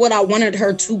 Despite what I wanted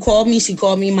her to call me, she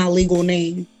called me my legal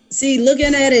name. See,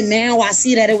 looking at it now, I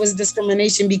see that it was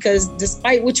discrimination because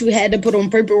despite what you had to put on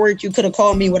paperwork, you could have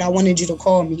called me what I wanted you to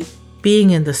call me.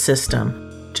 Being in the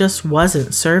system just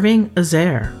wasn't serving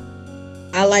Azair.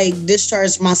 I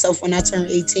discharged myself when I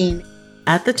turned 18.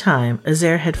 At the time,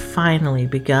 Azair had finally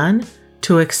begun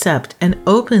to accept and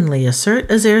openly assert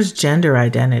Azair's gender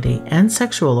identity and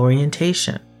sexual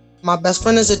orientation. My best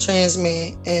friend is a trans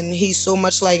man, and he's so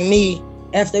much like me.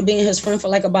 After being his friend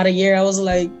for about a year, I was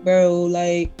like, bro,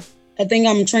 I think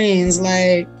I'm trans.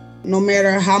 No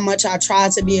matter how much I try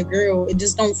to be a girl, it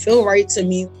just don't feel right to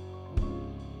me.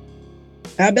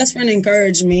 My best friend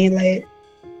encouraged me,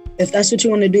 if that's what you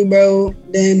want to do, bro,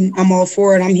 then I'm all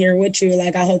for it. I'm here with you.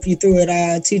 I'll help you through it.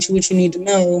 I'll teach you what you need to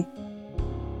know.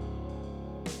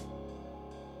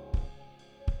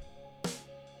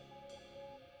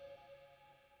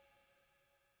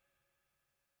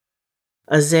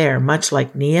 Azair, much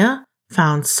like Nia,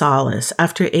 found solace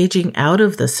after aging out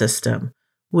of the system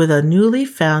with a newly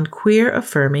found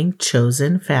queer-affirming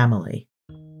chosen family.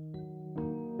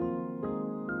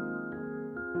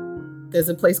 There's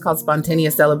a place called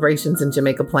Spontaneous Celebrations in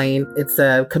Jamaica Plain. It's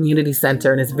a community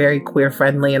center and it's very queer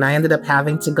friendly. And I ended up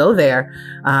having to go there.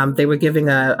 They were giving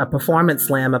a performance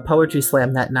slam, a poetry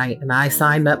slam that night. And I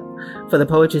signed up for the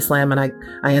poetry slam and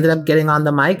I ended up getting on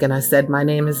the mic and I said, my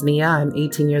name is Nia. I'm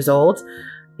 18 years old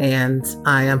and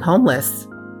I am homeless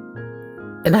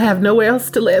and I have nowhere else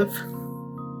to live.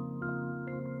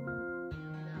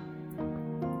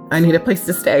 I need a place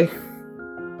to stay.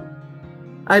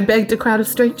 I begged a crowd of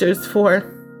strangers for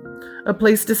a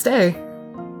place to stay.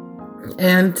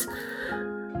 And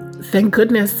thank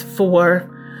goodness for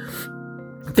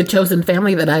the chosen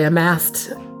family that I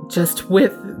amassed just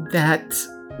with that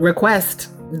request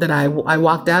that I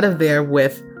walked out of there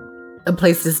with a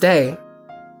place to stay.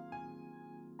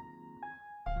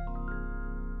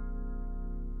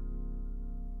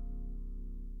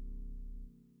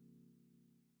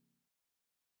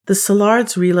 The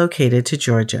Salards relocated to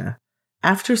Georgia.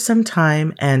 After some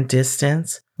time and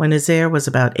distance, when Azair was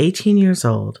about 18 years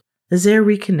old, Azair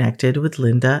reconnected with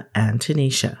Linda and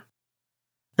Tanisha.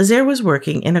 Azair was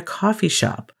working in a coffee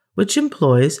shop which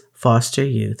employs foster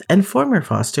youth and former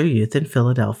foster youth in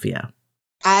Philadelphia.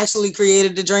 I actually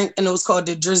created the drink and it was called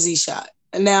the Drizzy Shot.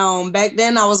 And now, back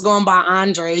then I was going by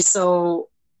Andre, so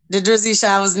the Drizzy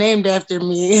Shot was named after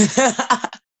me.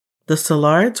 The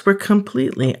Salards were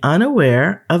completely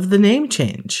unaware of the name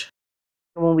change.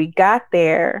 When we got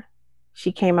there,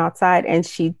 she came outside and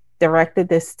she directed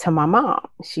this to my mom.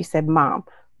 She said, Mom,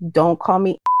 don't call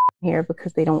me here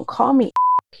because they don't call me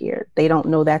here. They don't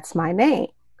know that's my name.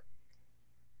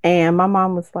 And my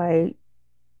mom was like,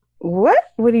 what?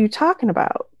 What are you talking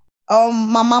about?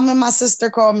 My mom and my sister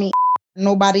called me.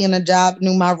 Nobody in the job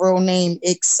knew my real name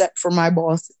except for my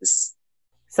bosses.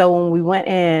 So when we went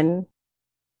in,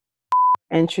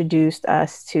 introduced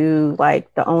us to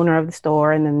the owner of the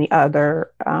store and then the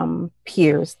other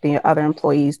peers, the other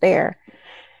employees there.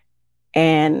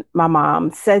 And my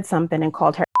mom said something and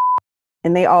called her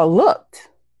and they all looked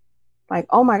like,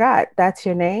 oh my God, that's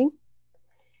your name?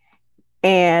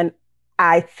 And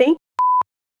I think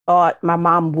thought my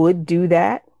mom would do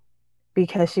that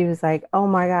because she was like, oh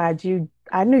my God,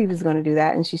 I knew you was going to do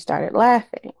that. And she started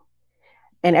laughing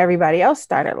and everybody else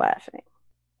started laughing.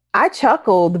 I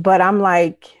chuckled, but I'm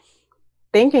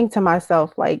thinking to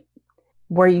myself,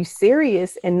 were you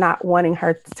serious in not wanting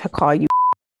her to call you?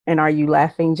 And are you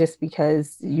laughing just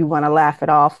because you want to laugh it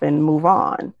off and move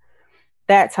on?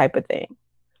 That type of thing.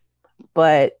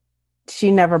 But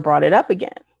she never brought it up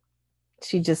again.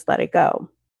 She just let it go.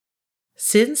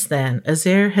 Since then,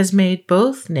 Azair has made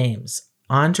both names,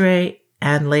 Andre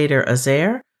and later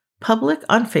Azair, public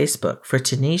on Facebook for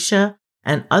Tanisha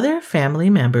and other family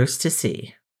members to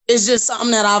see. It's just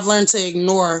something that I've learned to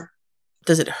ignore.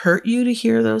 Does it hurt you to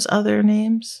hear those other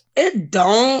names? It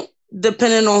don't,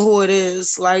 depending on who it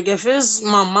is. If it's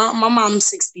my mom, my mom's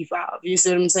 65, you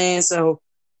see what I'm saying? So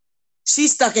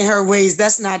She's stuck in her ways.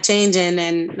 That's not changing.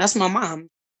 And that's my mom.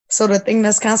 So the thing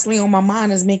that's constantly on my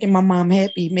mind is making my mom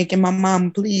happy, making my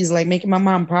mom pleased, like making my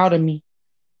mom proud of me.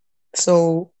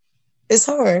 So it's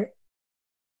hard.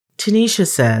 Tanisha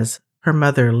says her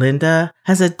mother, Linda,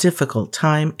 has a difficult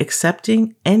time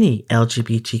accepting any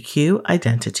LGBTQ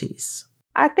identities.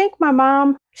 I think my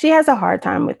mom, she has a hard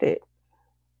time with it.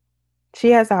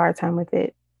 She has a hard time with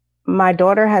it. My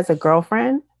daughter has a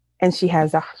girlfriend and she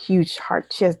has a huge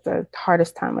heart. She has the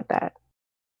hardest time with that.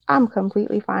 I'm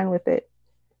completely fine with it.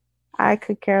 I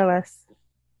could care less.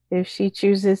 If she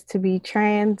chooses to be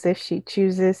trans, if she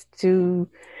chooses to,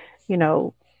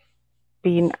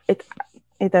 be,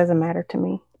 it doesn't matter to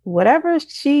me.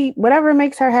 Whatever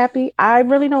makes her happy, I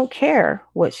really don't care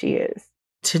what she is.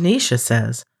 Tanisha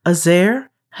says Azair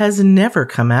has never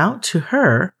come out to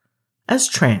her as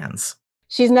trans.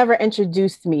 She's never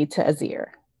introduced me to Azair.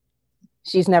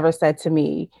 She's never said to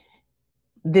me,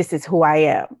 this is who I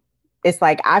am. It's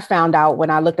like I found out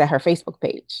when I looked at her Facebook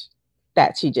page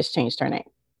that she just changed her name.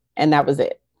 And that was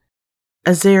it.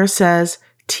 Azair says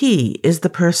T is the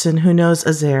person who knows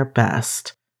Azair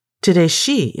best. Today,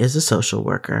 she is a social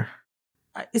worker.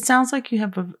 It sounds like you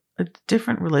have a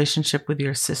different relationship with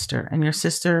your sister, and your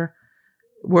sister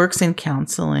works in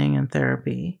counseling and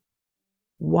therapy.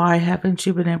 Why haven't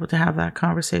you been able to have that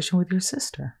conversation with your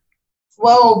sister?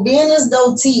 Well, being as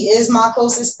though T is my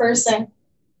closest person,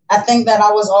 I think that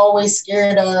I was always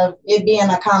scared of it being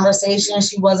a conversation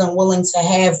she wasn't willing to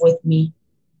have with me.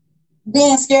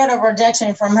 Being scared of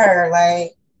rejection from her,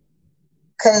 like,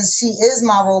 because she is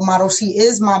my role model. She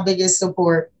is my biggest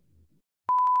support.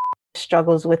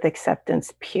 Struggles with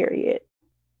acceptance, period.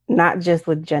 Not just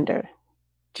with gender,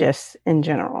 just in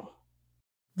general.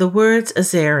 The words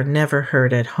Azair never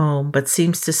heard at home but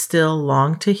seems to still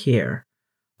long to hear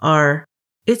are,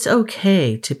 it's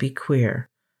okay to be queer.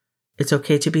 It's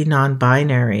okay to be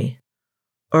non-binary.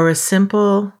 Or a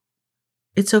simple,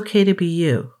 it's okay to be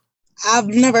you. I've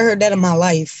never heard that in my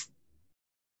life.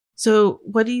 So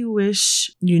what do you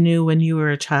wish you knew when you were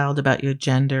a child about your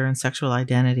gender and sexual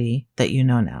identity that you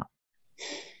know now?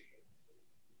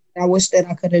 I wish that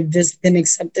I could have just been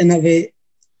accepting of it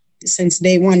since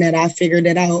day one, that I figured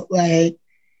it out. Like,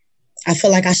 I feel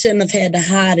like I shouldn't have had to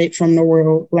hide it from the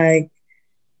world, like,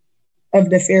 of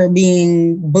the fear of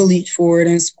being bullied for it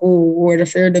in school, or the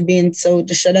fear of being told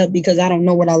to shut up because I don't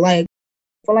know what I like.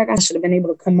 I feel like I should have been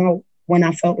able to come out when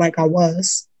I felt like I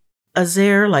was.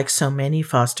 Azair, like so many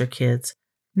foster kids,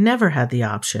 never had the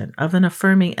option of an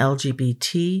affirming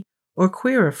LGBT or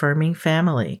queer affirming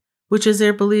family, which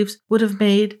Azair believes would have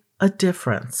made a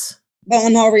difference. But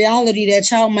in all reality, that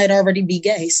child might already be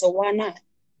gay, so why not?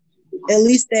 At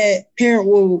least that parent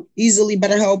will easily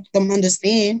better help them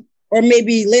understand. Or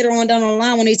maybe later on down the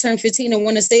line when they turn 15 and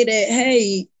want to say that,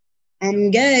 hey,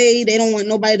 I'm gay, they don't want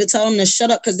nobody to tell them to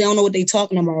shut up because they don't know what they're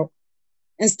talking about.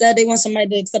 Instead, they want somebody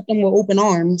to accept them with open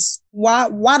arms. Why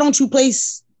don't you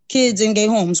place kids in gay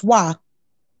homes? Why?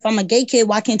 If I'm a gay kid,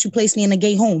 why can't you place me in a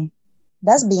gay home?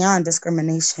 That's beyond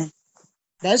discrimination.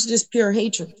 That's just pure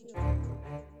hatred.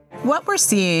 What we're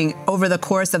seeing over the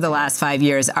course of the last 5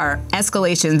 years are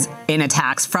escalations in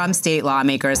attacks from state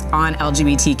lawmakers on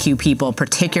LGBTQ people,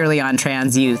 particularly on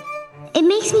trans youth. It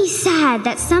makes me sad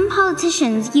that some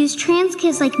politicians use trans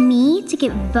kids like me to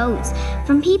get votes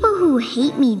from people who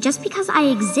hate me just because I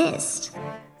exist.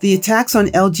 The attacks on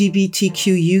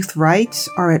LGBTQ youth rights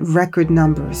are at record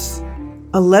numbers.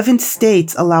 11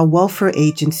 states allow welfare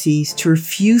agencies to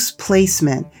refuse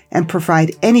placement and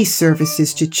provide any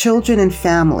services to children and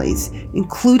families,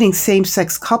 including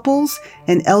same-sex couples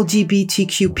and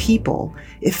LGBTQ people,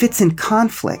 if it's in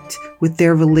conflict with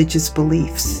their religious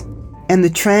beliefs. And the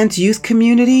trans youth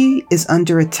community is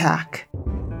under attack.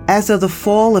 As of the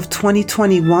fall of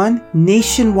 2021,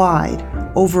 nationwide,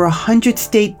 over 100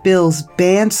 state bills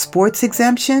banned sports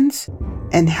exemptions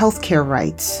and healthcare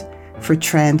rights for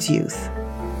trans youth.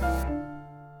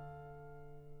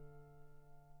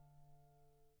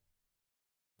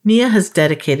 Nia has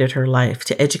dedicated her life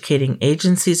to educating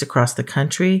agencies across the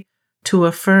country to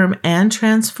affirm and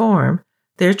transform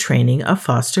their training of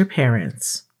foster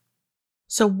parents.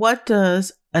 So what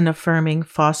does an affirming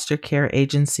foster care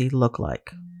agency look like?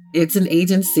 It's an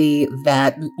agency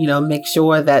that, makes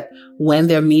sure that when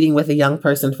they're meeting with a young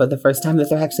person for the first time, that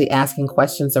they're actually asking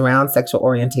questions around sexual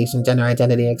orientation, gender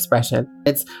identity expression.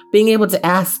 It's being able to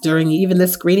ask during even the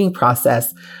screening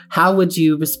process, how would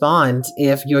you respond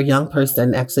if your young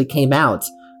person actually came out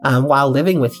while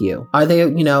living with you? Are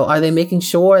they making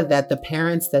sure that the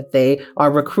parents that they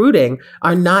are recruiting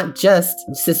are not just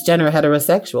cisgender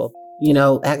heterosexual?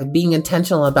 being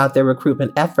intentional about their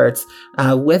recruitment efforts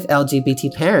with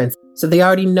LGBT parents. So they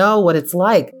already know what it's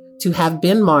like to have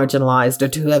been marginalized or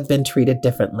to have been treated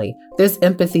differently. There's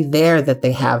empathy there that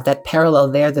they have, that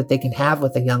parallel there that they can have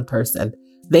with a young person.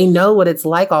 They know what it's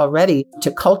like already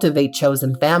to cultivate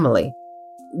chosen family.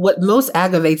 What most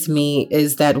aggravates me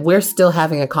is that we're still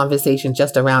having a conversation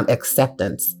just around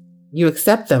acceptance. You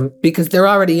accept them because they're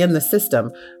already in the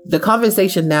system. The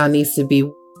conversation now needs to be,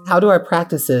 how do our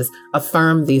practices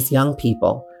affirm these young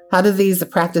people? How do these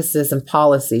practices and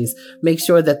policies make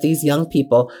sure that these young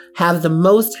people have the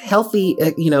most healthy,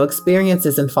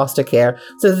 experiences in foster care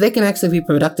so that they can actually be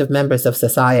productive members of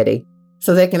society,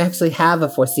 so they can actually have a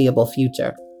foreseeable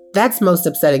future? That's most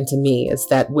upsetting to me, is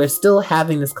that we're still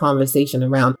having this conversation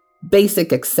around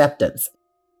basic acceptance.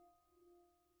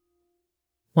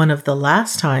 One of the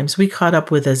last times we caught up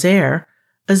with Azair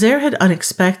had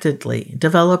unexpectedly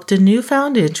developed a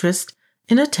newfound interest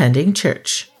in attending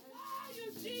church.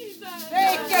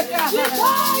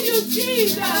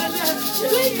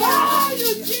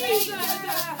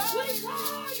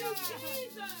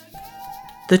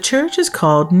 The church is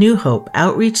called New Hope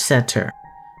Outreach Center.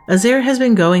 Azair has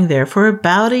been going there for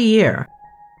about a year,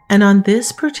 and on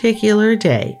this particular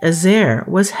day, Azair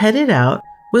was headed out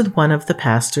with one of the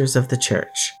pastors of the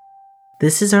church.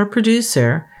 This is our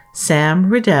producer, Sam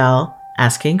Riddell,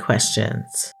 asking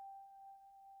questions.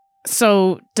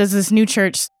 So does this new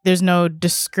church, there's no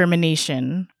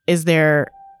discrimination? Is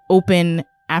there open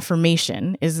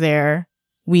affirmation? Is there,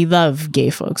 we love gay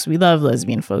folks, we love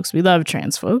lesbian folks, we love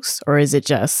trans folks? Or is it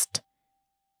just,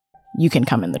 you can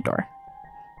come in the door?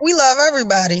 We love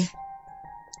everybody.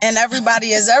 And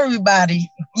everybody is everybody.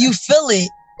 You feel it.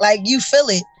 Like,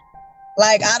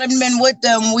 I done been with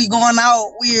them. We going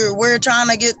out. We're trying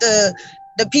to get the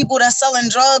people that's selling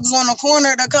drugs on the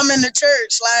corner to come into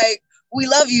church. Like, we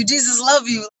love you. Jesus love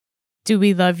you. Do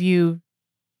we love you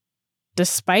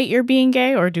despite your being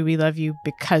gay, or do we love you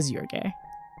because you're gay?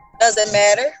 Doesn't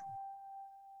matter.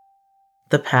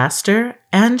 The pastor,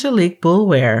 Angelique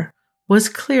Boulware, was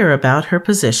clear about her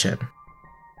position.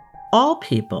 All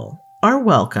people are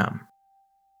welcome.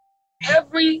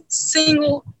 Every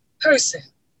single person,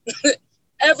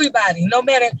 everybody, no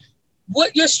matter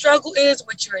what your struggle is,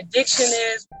 what your addiction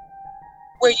is,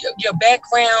 where your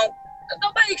background,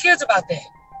 nobody cares about that.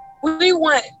 We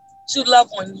want to love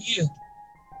on you.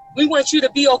 We want you to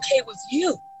be okay with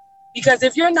you. Because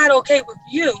if you're not okay with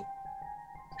you,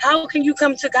 how can you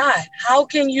come to God? How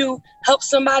can you help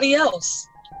somebody else?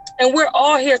 And we're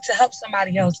all here to help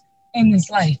somebody else in this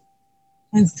life,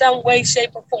 in some way,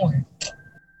 shape, or form.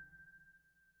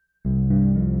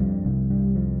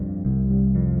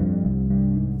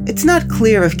 It's not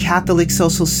clear if Catholic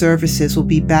Social Services will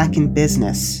be back in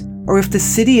business, or if the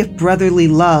City of Brotherly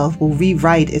Love will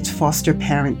rewrite its foster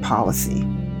parent policy.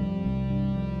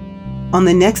 On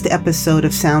the next episode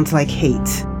of Sounds Like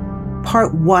Hate,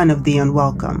 Part 1 of The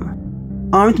Unwelcome,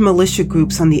 armed militia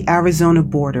groups on the Arizona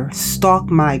border stalk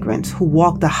migrants who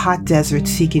walk the hot desert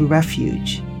seeking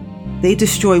refuge. They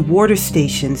destroy water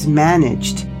stations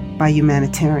managed by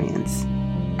humanitarians.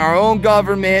 Our own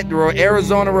government, the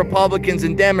Arizona Republicans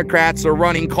and Democrats, are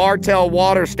running cartel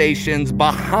water stations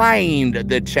behind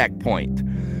the checkpoint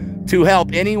to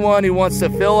help anyone who wants to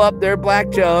fill up their black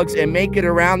jugs and make it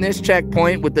around this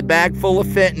checkpoint with the bag full of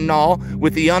fentanyl,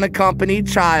 with the unaccompanied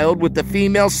child, with the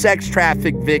female sex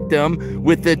traffic victim,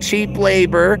 with the cheap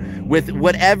labor, with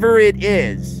whatever it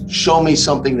is. Show me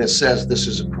something that says this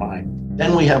is a crime.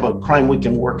 Then we have a crime we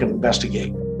can work and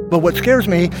investigate. But what scares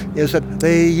me is that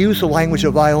they use the language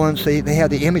of violence, they have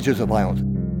the images of violence.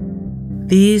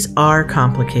 These are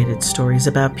complicated stories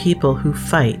about people who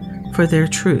fight for their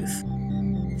truth.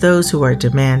 Those who are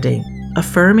demanding,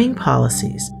 affirming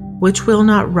policies which will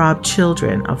not rob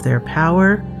children of their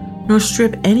power, nor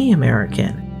strip any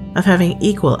American of having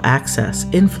equal access,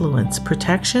 influence,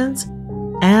 protections,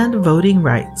 and voting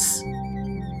rights.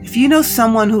 If you know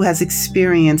someone who has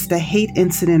experienced a hate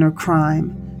incident or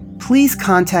crime, please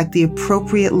contact the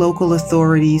appropriate local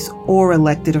authorities or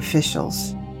elected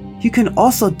officials. You can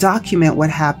also document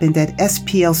what happened at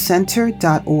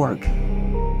splcenter.org.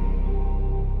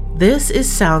 This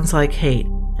is Sounds Like Hate,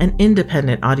 an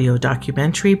independent audio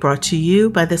documentary brought to you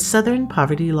by the Southern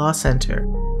Poverty Law Center,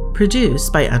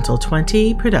 produced by Until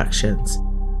 20 Productions.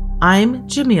 I'm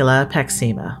Jamila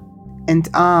Paxima. And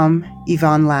I'm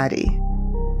Yvonne Laddie.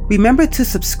 Remember to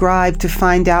subscribe to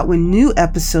find out when new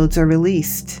episodes are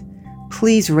released.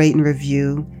 Please rate and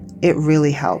review. It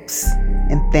really helps.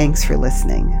 And thanks for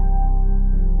listening.